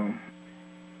the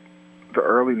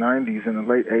early 90s and the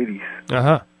late 80s.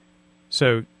 Uh-huh.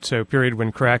 So period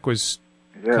when crack was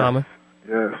common?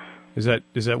 Yes.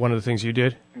 Is that one of the things you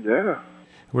did? Yeah.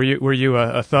 Were you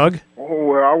a thug? Oh,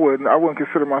 well, I wouldn't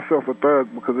consider myself a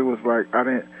thug because it was like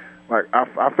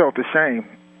I felt ashamed.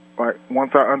 Like,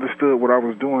 once I understood what I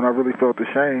was doing, I really felt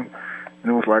ashamed,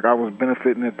 and it was like I was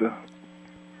benefiting at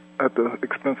the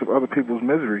expense of other people's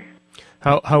misery.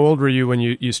 How old were you when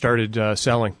you started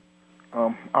selling?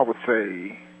 I would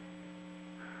say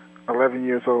 11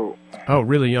 years old. Oh,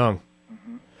 really young.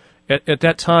 Mm-hmm. At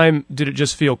that time, did it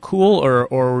just feel cool,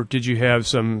 or did you have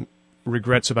some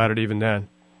regrets about it even then?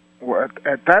 Well,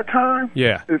 at that time,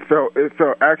 yeah, it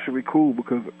felt actually cool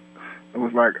because it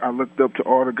was like I looked up to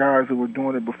all the guys who were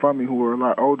doing it before me, who were a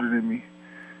lot older than me,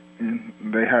 and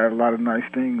they had a lot of nice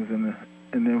things in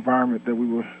the environment that we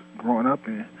were growing up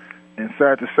in. And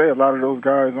sad to say, a lot of those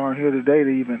guys aren't here today.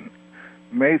 They even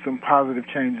made some positive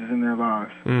changes in their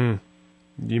lives.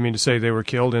 You mean to say they were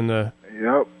killed in the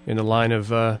line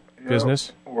of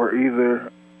business? Or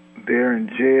either they're in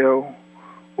jail,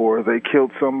 or they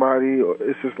killed somebody, or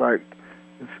it's just like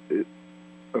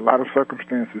a lot of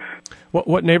circumstances.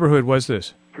 What neighborhood was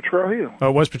this? Potrero Hill. Oh,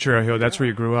 it was Potrero Hill. That's where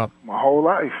you grew up. My whole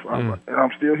life. And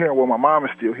I'm still here. Well, my mom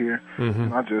is still here.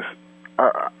 Mm-hmm. And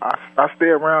I stay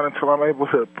around until I'm able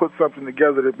to put something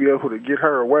together to be able to get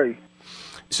her away.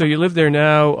 So you live there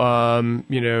now,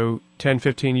 10,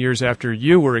 15 years after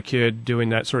you were a kid doing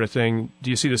that sort of thing. Do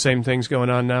you see the same things going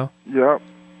on now? Yep.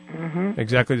 Mm-hmm.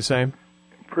 Exactly the same?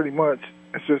 Pretty much.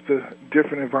 It's just a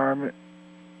different environment.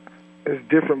 It's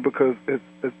different because it's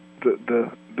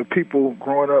the people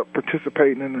growing up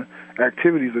participating in the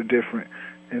activities are different,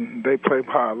 and they play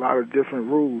by a lot of different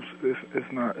rules.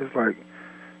 It's like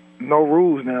no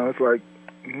rules now. It's like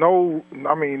no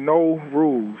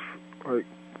rules. Like,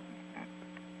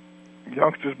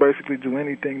 youngsters basically do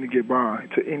anything to get by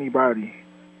to anybody.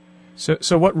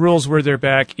 So what rules were there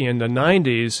back in the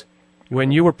 90s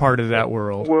when you were part of that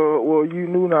world? Well, you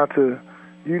knew not to.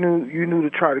 You knew to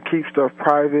try to keep stuff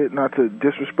private, not to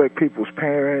disrespect people's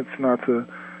parents, not to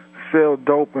sell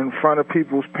dope in front of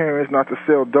people's parents, not to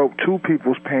sell dope to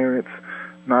people's parents,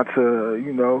 not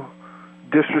to,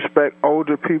 disrespect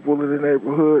older people in the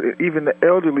neighborhood, even the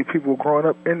elderly people growing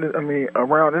up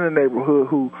around in the neighborhood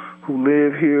who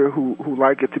live here, who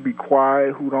like it to be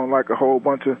quiet, who don't like a whole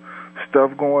bunch of stuff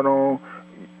going on.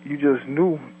 You just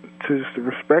knew to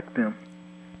respect them.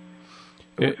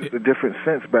 It was just a different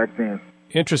sense back then.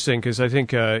 Interesting, because I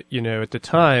think, at the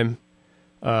time,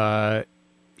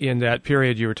 in that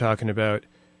period you were talking about,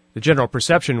 the general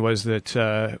perception was that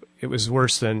it was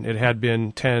worse than it had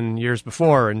been 10 years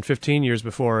before and 15 years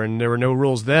before, and there were no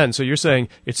rules then. So you're saying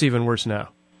it's even worse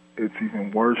now. It's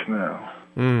even worse now.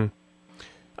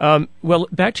 Well,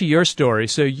 back to your story.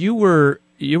 So you were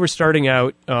starting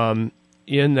out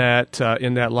in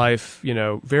that life,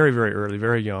 very, very early,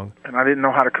 very young. And I didn't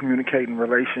know how to communicate in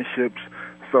relationships.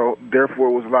 So, therefore,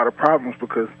 it was a lot of problems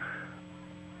because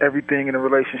everything in a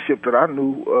relationship that I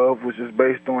knew of was just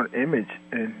based on image,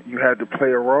 and you had to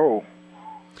play a role.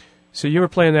 So you were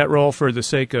playing that role for the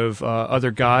sake of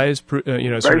other guys,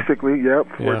 Basically, yep,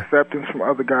 for acceptance from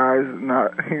other guys,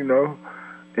 not,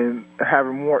 and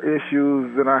having more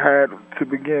issues than I had to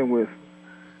begin with.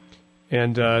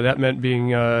 And that meant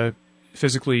being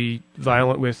physically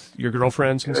violent with your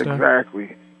girlfriends and stuff?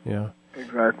 Exactly. Yeah.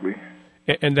 Exactly.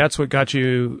 And that's what got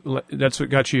you.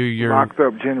 Your locked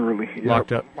up generally.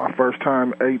 Locked up. My first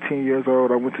time, 18 years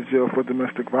old, I went to jail for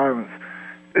domestic violence.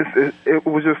 It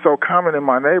was just so common in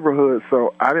my neighborhood,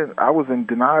 so I was in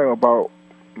denial about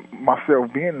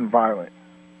myself being violent.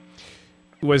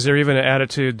 Was there even an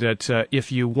attitude that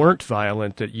if you weren't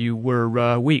violent, that you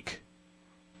were weak?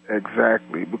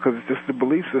 Exactly, because it's just the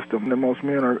belief system that most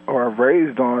men are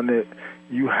raised on, that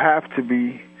you have to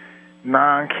be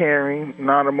non-caring,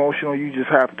 non-emotional. You just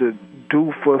have to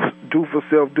do for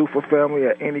self, do for family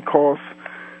at any cost.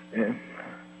 And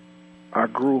I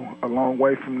grew a long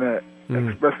way from that,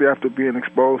 especially after being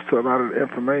exposed to a lot of the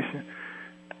information.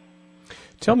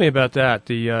 Tell me about that,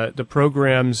 the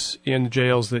programs in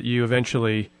jails that you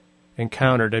eventually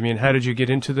encountered. I mean, how did you get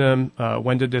into them?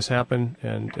 When did this happen?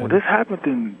 Well, this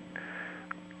happened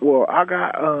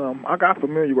I got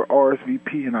familiar with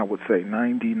RSVP in, I would say,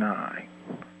 99.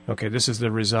 Okay, this is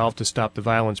the Resolve to Stop the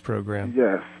Violence program.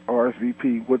 Yes,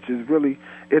 RSVP, which is really,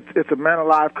 it's a Man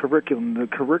Alive curriculum. The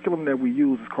curriculum that we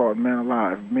use is called Man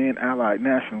Alive, Men Allied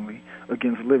Nationally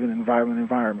Against Living in Violent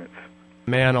Environments.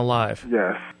 Man Alive.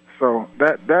 Yes. So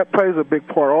that plays a big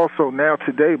part also now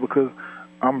today, because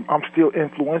I'm still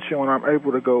influential, and I'm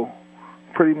able to go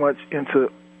pretty much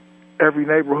into every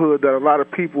neighborhood that a lot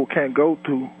of people can't go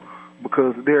to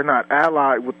because they're not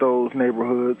allied with those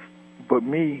neighborhoods. But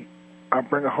me, I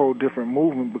bring a whole different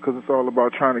movement, because it's all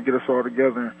about trying to get us all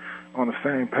together on the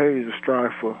same page to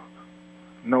strive for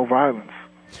no violence.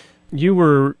 You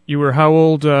were how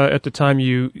old at the time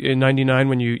in 99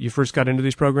 when you first got into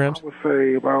these programs? I would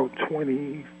say about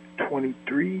 20,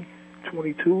 23,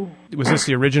 22. Was this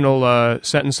the original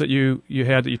sentence that you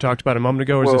had that you talked about a moment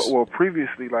ago? Well,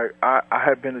 previously, I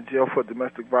had been in jail for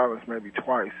domestic violence maybe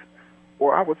twice,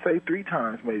 or I would say 3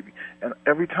 times maybe. And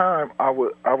every time I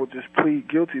would just plead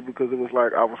guilty, because it was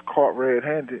like I was caught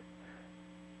red-handed.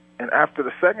 And after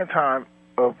the second time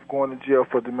of going to jail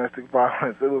for domestic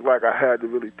violence, it was like I had to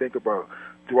really think about,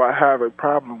 do I have a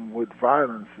problem with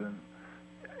violence?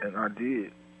 And I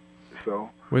did. So.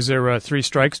 Was there 3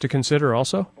 strikes to consider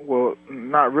also? Well,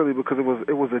 not really, because it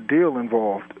was a deal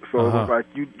involved. So it was like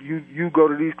you go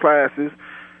to these classes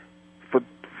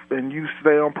and you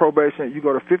stay on probation. You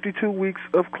go to 52 weeks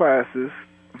of classes,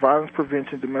 violence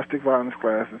prevention, domestic violence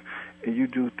classes, and you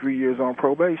do 3 years on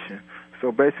probation.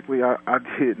 So basically, I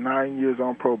did 9 years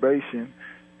on probation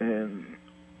and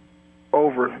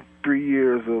over 3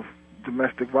 years of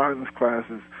domestic violence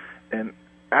classes. And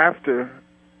after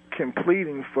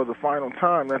completing for the final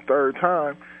time, that third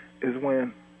time, is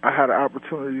when I had an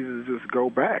opportunity to just go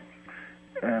back.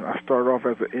 And I started off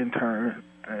as an intern,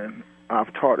 and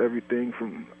I've taught everything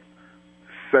from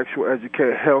sexual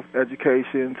health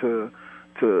education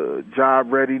to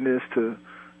job readiness to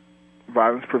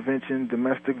violence prevention,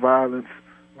 domestic violence.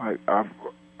 Like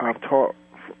I've taught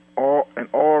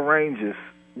all ranges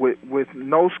with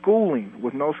no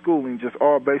schooling, just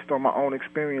all based on my own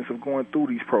experience of going through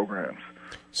these programs.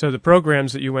 So the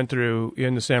programs that you went through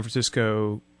in the San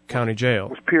Francisco County Jail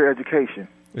was peer education.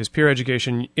 It was peer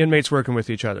education, inmates working with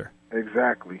each other.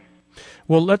 Exactly.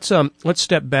 Well, let's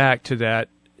step back to that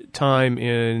time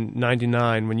in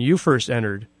 99 when you first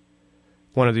entered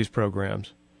one of these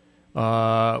programs.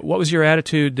 What was your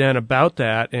attitude then about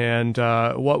that, and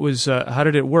how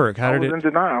did it work? I was in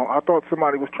denial. I thought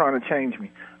somebody was trying to change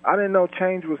me. I didn't know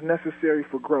change was necessary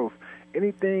for growth.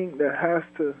 Anything that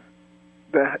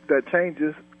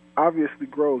changes obviously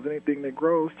grows. Anything that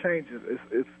grows changes.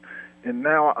 And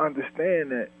now I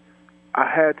understand that I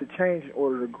had to change in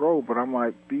order to grow, but I'm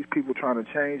like, these people trying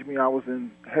to change me, I was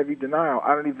in heavy denial.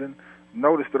 I didn't even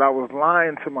notice that I was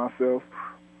lying to myself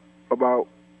about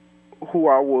who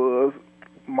I was,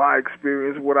 my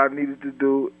experience, what I needed to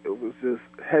do. It was just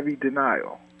heavy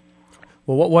denial.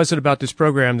 Well, what was it about this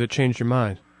program that changed your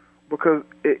mind? Because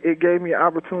it gave me an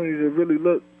opportunity to really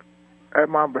look at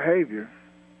my behavior.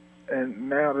 And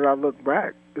now that I look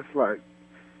back, it's like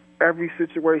every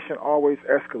situation always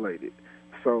escalated.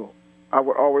 So I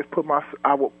would always put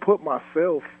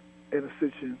myself in a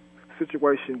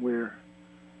situation where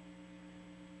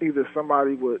either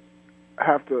somebody would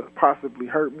have to possibly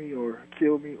hurt me or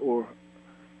kill me, or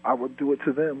I would do it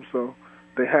to them. So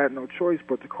they had no choice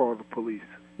but to call the police.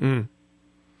 Mm.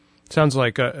 Sounds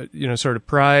like sort of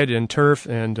pride and turf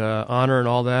and honor and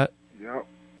all that. Yep.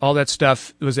 All that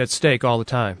stuff was at stake all the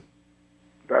time.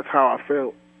 That's how I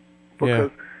felt,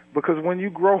 because Because when you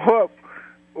grow up,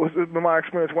 was my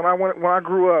experience. When I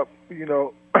grew up,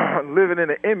 living in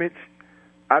an image,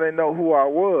 I didn't know who I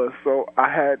was, so I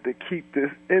had to keep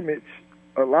this image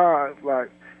alive. Like,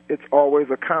 it's always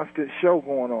a constant show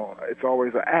going on. It's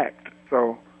always an act.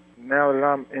 So now that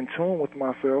I'm in tune with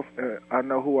myself and I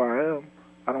know who I am,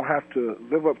 I don't have to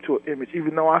live up to an image,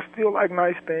 even though I still like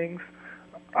nice things.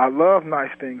 I love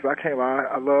nice things. I can't lie.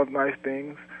 I love nice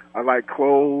things. I like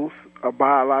clothes. I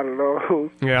buy a lot of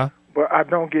those. Yeah. But I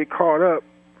don't get caught up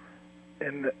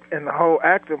in the whole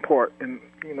acting part, and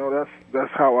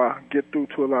that's how I get through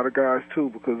to a lot of guys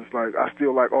too, because it's like I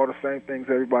still like all the same things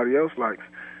everybody else likes,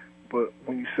 but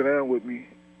when you sit down with me,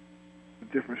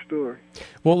 it's a different story.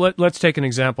 Well, let's take an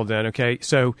example then. Okay,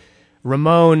 so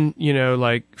Ramon,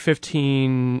 like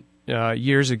 15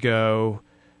 years ago,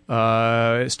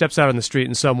 steps out on the street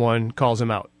and someone calls him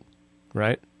out,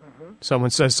 right? Mm-hmm. Someone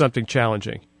says something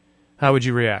challenging. How would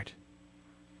you react?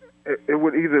 It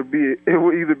would either be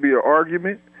an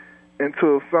argument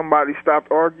until somebody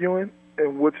stopped arguing,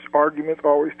 and which arguments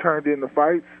always turned into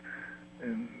fights,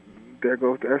 and there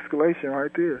goes the escalation right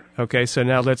there. Okay, so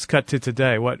now let's cut to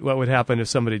today. What would happen if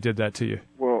somebody did that to you?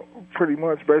 Well, pretty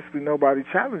much, basically nobody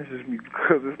challenges me,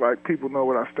 because it's like people know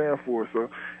what I stand for.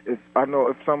 So if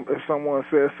someone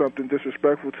says something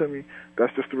disrespectful to me,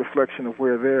 that's just a reflection of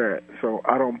where they're at. So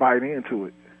I don't bite into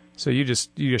it. So you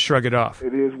just shrug it off.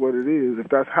 It is what it is. If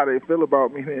that's how they feel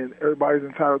about me, then everybody's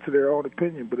entitled to their own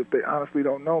opinion. But if they honestly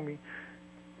don't know me,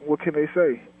 what can they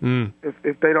say? Mm.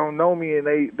 If they don't know me and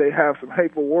they have some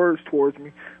hateful words towards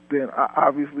me, then I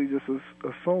obviously just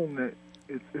assume that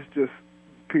it's just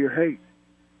pure hate.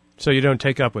 So you don't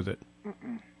take up with it?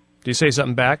 Mm-mm. Do you say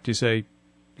something back? Do you say...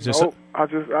 No, I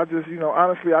just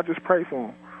honestly, I just pray for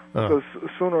them. Because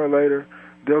sooner or later,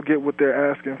 they'll get what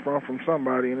they're asking from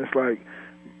somebody, and it's like...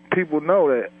 People know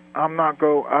that I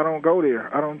don't go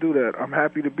there. I don't do that. I'm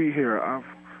happy to be here.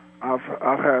 I've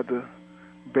had to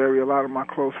bury a lot of my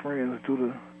close friends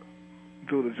due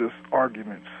to just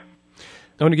arguments.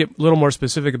 I want to get a little more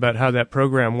specific about how that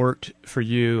program worked for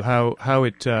you. How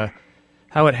it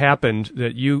happened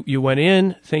that you went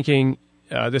in thinking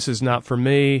this is not for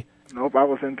me. Nope, I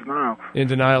was in denial. In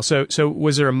denial. So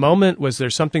was there a moment? Was there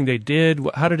something they did?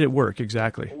 How did it work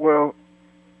exactly? Well,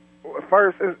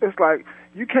 first it's like.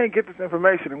 You can't get this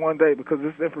information in one day, because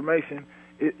this information,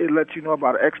 it lets you know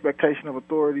about an expectation of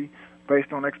authority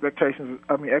based on expectations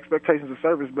of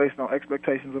service based on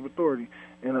expectations of authority.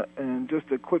 And just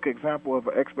a quick example of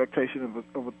an expectation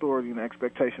of authority and an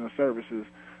expectation of service is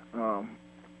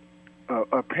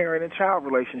a parent and child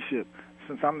relationship.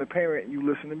 Since I'm the parent, you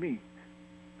listen to me.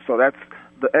 So that's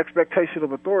the expectation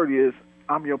of authority is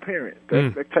I'm your parent. The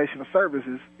expectation of service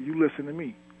is you listen to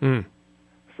me. Mm.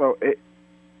 So it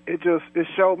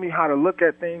showed me how to look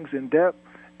at things in depth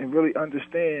and really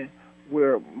understand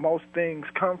where most things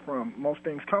come from. Most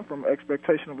things come from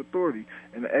expectation of authority.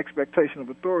 And the expectation of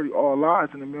authority all lies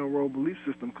in the male role belief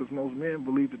system, because most men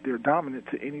believe that they're dominant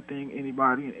to anything,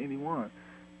 anybody, and anyone.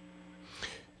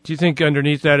 Do you think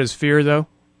underneath that is fear, though?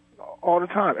 All the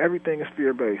time. Everything is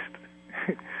fear-based.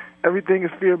 Everything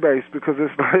is fear-based, because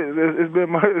it's been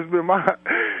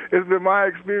my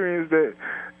experience that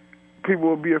people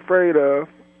will be afraid of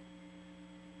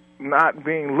not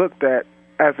being looked at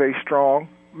as a strong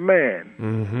man.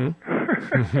 Mm-hmm.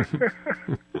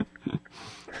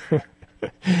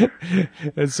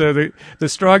 And so the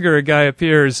stronger a guy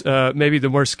appears, maybe the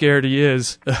more scared he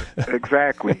is.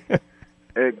 Exactly.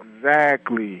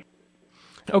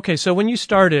 Okay, so when you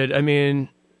started, I mean,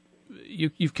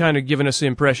 you've kind of given us the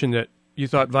impression that you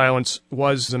thought violence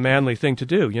was a manly thing to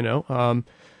do,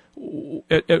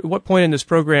 At what point in this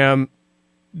program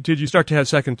did you start to have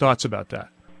second thoughts about that?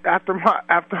 After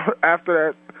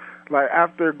that, like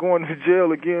after going to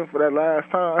jail again for that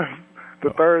last time, the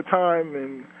third time,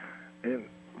 and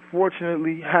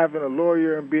fortunately having a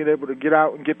lawyer and being able to get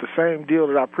out and get the same deal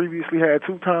that I previously had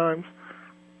 2 times,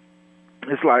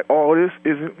 it's like all this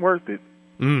isn't worth it.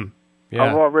 Yeah.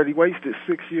 I've already wasted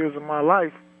 6 years of my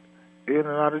life in and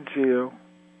out of jail,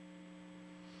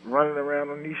 running around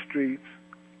on these streets,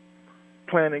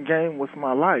 playing a game with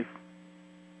my life.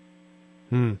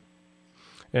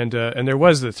 And there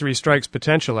was the 3 strikes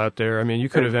potential out there. I mean, you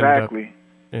could have ended up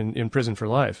in prison for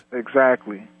life.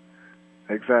 Exactly.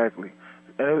 And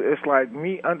it's like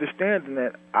me understanding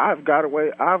that I've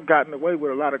gotten away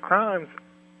with a lot of crimes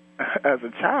as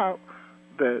a child,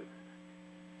 that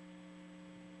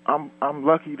I'm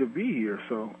lucky to be here.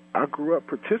 So I grew up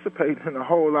participating in a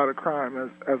whole lot of crime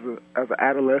as an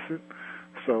adolescent.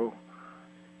 So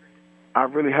I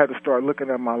really had to start looking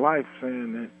at my life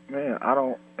saying that, man,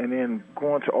 and then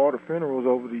going to all the funerals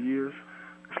over the years,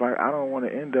 it's like I don't want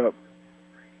to end up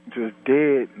just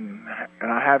dead and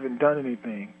I haven't done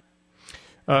anything.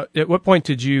 At what point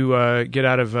did you get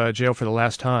out of jail for the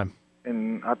last time?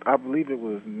 And I believe it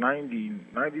was 99.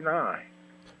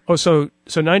 Oh, so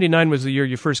 99 was the year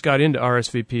you first got into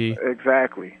RSVP.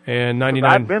 Exactly. And 99.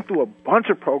 I've been through a bunch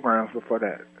of programs before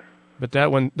that. But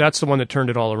that's the one that turned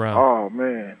it all around. Oh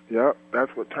man, yep, that's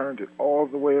what turned it all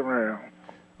the way around.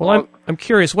 Well, I'm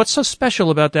curious, what's so special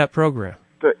about that program?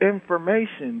 The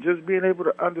information, just being able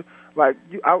to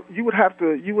you would have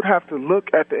to look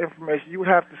at the information. You would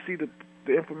have to see the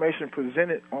information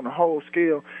presented on a whole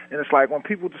scale. And it's like when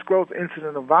people disclose the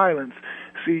incident of violence.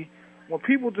 See, when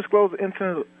people disclose the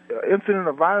incident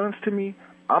of violence to me,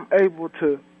 I'm able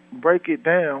to break it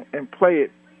down and play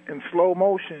it in slow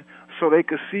motion so they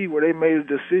could see where they made a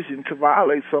decision to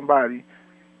violate somebody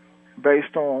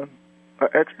based on an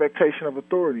expectation of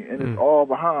authority, and it's all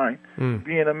behind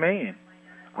being a man.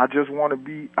 I want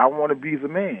to be the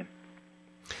man.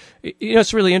 You know,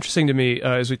 it's really interesting to me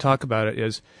as we talk about it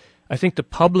is I think the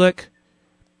public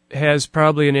has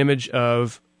probably an image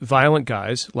of violent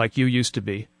guys like you used to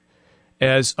be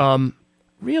as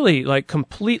really like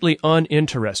completely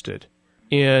uninterested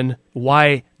in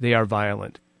why they are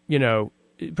violent. You know,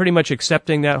 pretty much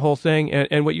accepting that whole thing.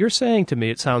 And what you're saying to me,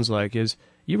 it sounds like, is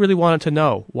you really wanted to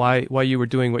know why you were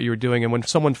doing what you were doing. And when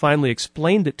someone finally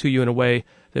explained it to you in a way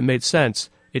that made sense,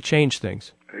 it changed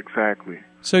things. Exactly.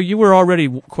 So you were already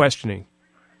questioning.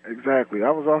 Exactly.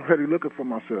 I was already looking for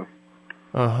myself.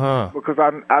 Uh-huh. Because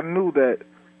I knew that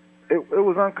it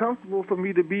was uncomfortable for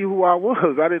me to be who I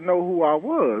was. I didn't know who I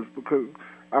was because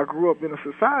I grew up in a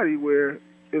society where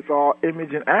it's all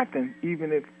image and acting,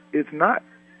 even if it's not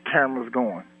cameras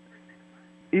going.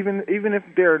 Even if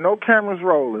there are no cameras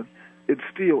rolling, it's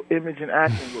still image and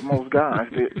acting with most guys.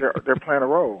 They're playing a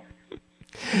role.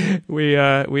 We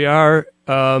are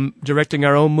directing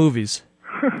our own movies.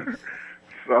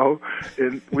 So,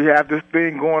 and we have this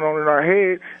thing going on in our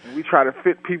head, and we try to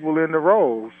fit people in the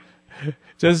roles.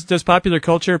 Does popular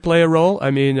culture play a role?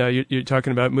 I mean, you're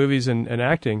talking about movies and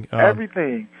acting.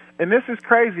 Everything. And this is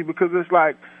crazy because it's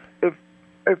like if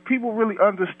people really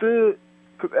understood.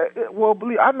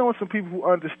 I know some people who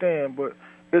understand, but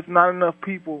it's not enough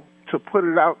people to put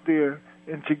it out there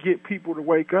and to get people to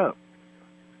wake up.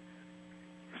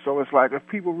 So it's like if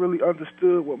people really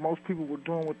understood what most people were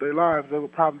doing with their lives, they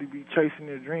would probably be chasing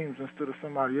their dreams instead of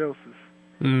somebody else's.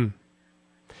 Mm.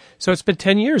 So it's been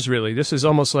 10 years, really. This is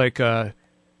almost like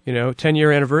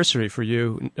 10-year anniversary for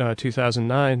you,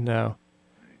 2009 now.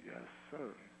 Yes,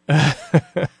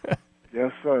 sir.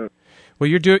 Yes, sir. Well,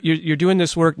 you're doing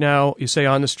this work now, you say,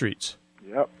 on the streets.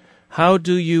 Yep. How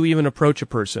do you even approach a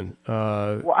person?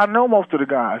 Well, I know most of the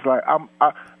guys. Like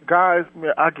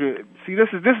this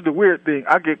is the weird thing.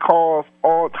 I get calls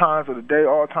all times of the day,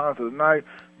 all times of the night.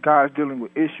 Guys dealing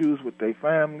with issues with their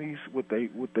families, with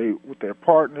their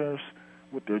partners,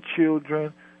 with their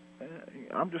children.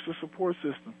 I'm just a support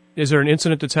system. Is there an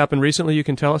incident that's happened recently you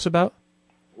can tell us about?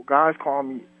 Well, guys call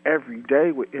me every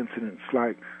day with incidents.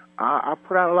 Like I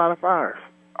put out a lot of fires.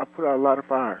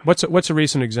 What's a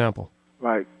recent example?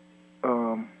 Like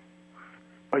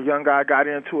a young guy got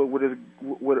into it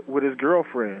with his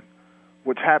girlfriend,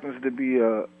 which happens to be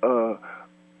a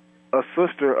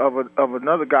sister of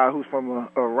another guy who's from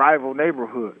a rival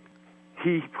neighborhood.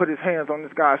 He put his hands on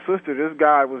this guy's sister. This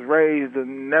guy was raised to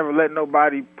never let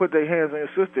nobody put their hands on his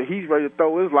sister. He's ready to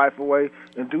throw his life away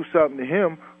and do something to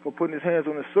him for putting his hands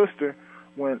on his sister,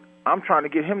 when I'm trying to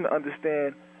get him to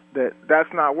understand that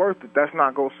that's not worth it. That's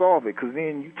not going to solve it, because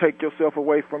then you take yourself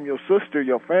away from your sister,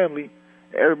 your family,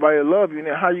 everybody will love you, and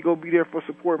then how you going to be there for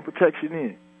support and protection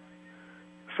then?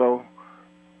 So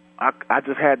I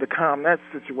just had to calm that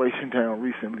situation down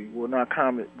recently. Well, not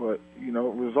calm it, but,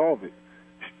 resolve it.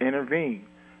 Intervene.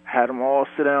 Had them all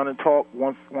sit down and talk.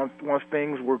 Once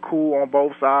things were cool on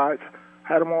both sides,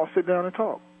 had them all sit down and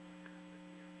talk.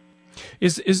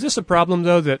 Is this a problem,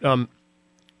 though, that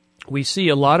we see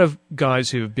a lot of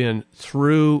guys who've been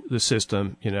through the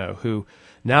system, who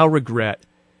now regret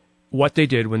what they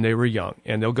did when they were young,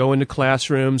 and they'll go into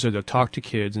classrooms or they'll talk to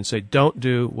kids and say, "Don't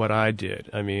do what I did.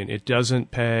 I mean, it doesn't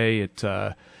pay.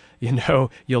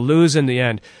 You'll lose in the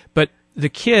end." But the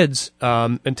kids,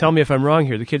 and tell me if I'm wrong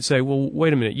here, the kids say, "Well,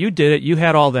 wait a minute. You did it. You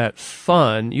had all that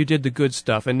fun. You did the good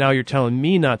stuff, and now you're telling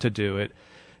me not to do it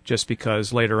just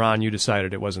because later on you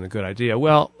decided it wasn't a good idea."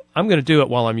 Well, I'm going to do it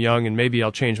while I'm young, and maybe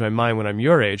I'll change my mind when I'm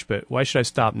your age, but why should I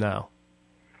stop now?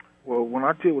 Well, when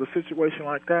I deal with a situation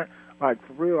like that, like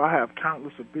for real, I have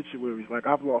countless obituaries. Like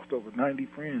I've lost over 90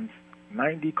 friends,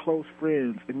 90 close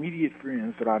friends, immediate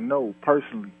friends that I know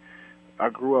personally, I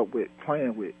grew up with,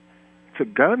 playing with, to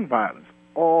gun violence.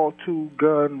 all to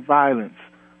gun violence.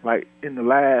 Like in the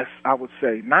last, I would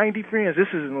say, 90 friends. This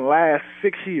is in the last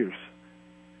 6 years.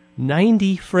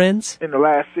 90 friends? In the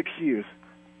last 6 years.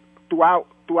 Throughout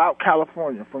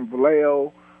California, from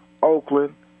Vallejo,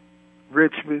 Oakland,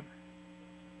 Richmond,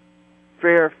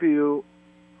 Fairfield,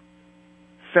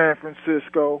 San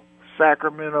Francisco,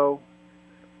 Sacramento.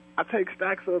 I take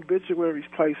stacks of obituaries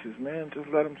places, man, just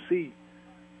let them see.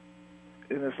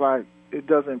 And it's like, it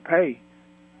doesn't pay.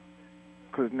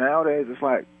 Because nowadays it's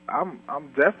like, I'm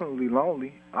definitely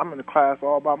lonely. I'm in the class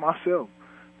all by myself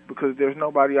because there's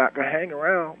nobody I can hang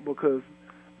around because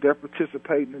they're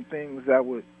participating in things that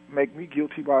would make me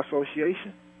guilty by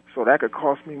association. So that could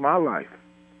cost me my life.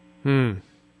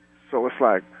 So it's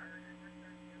like,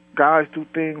 guys do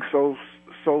things so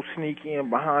sneaky and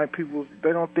behind people.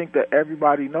 They don't think that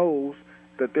everybody knows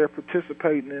that they're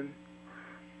participating in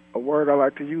a word I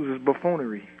like to use is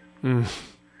buffoonery.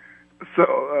 So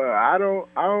I don't.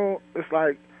 It's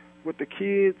like with the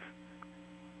kids,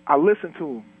 I listen to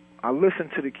them. I listen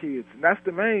to the kids, and that's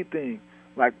the main thing.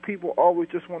 Like people always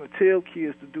just want to tell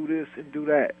kids to do this and do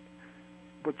that,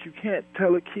 but you can't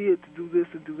tell a kid to do this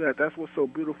and do that. That's what's so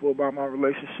beautiful about my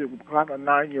relationship. I have a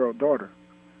 9-year-old daughter.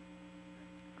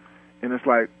 And it's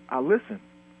like, I listen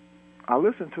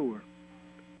to her.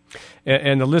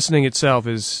 And the listening itself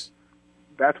is...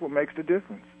 That's what makes the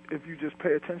difference. If you just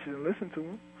pay attention and listen to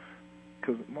them.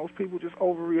 Because most people just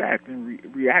overreact and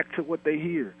react to what they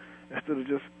hear instead of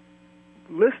just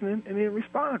listening and then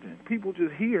responding. People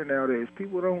just hear nowadays.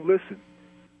 People don't listen.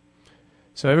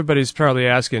 So everybody's probably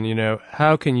asking,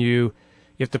 how can you,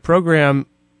 if the program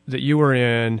that you were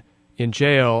in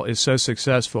jail is so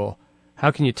successful,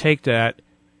 how can you take that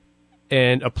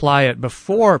and apply it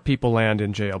before people land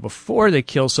in jail, before they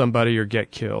kill somebody or get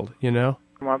killed,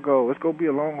 My goal, it's going to be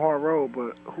a long, hard road,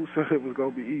 but who said it was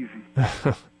going to be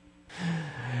easy?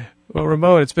 Well,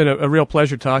 Ramon, it's been a real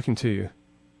pleasure talking to you.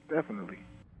 Definitely.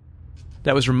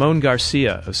 That was Ramon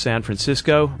Garcia of San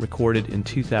Francisco, recorded in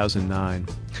 2009.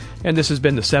 And this has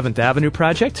been the 7th Avenue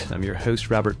Project. I'm your host,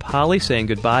 Robert Polly, saying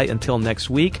goodbye until next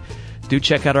week. Do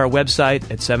check out our website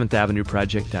at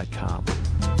 7thavenueproject.com.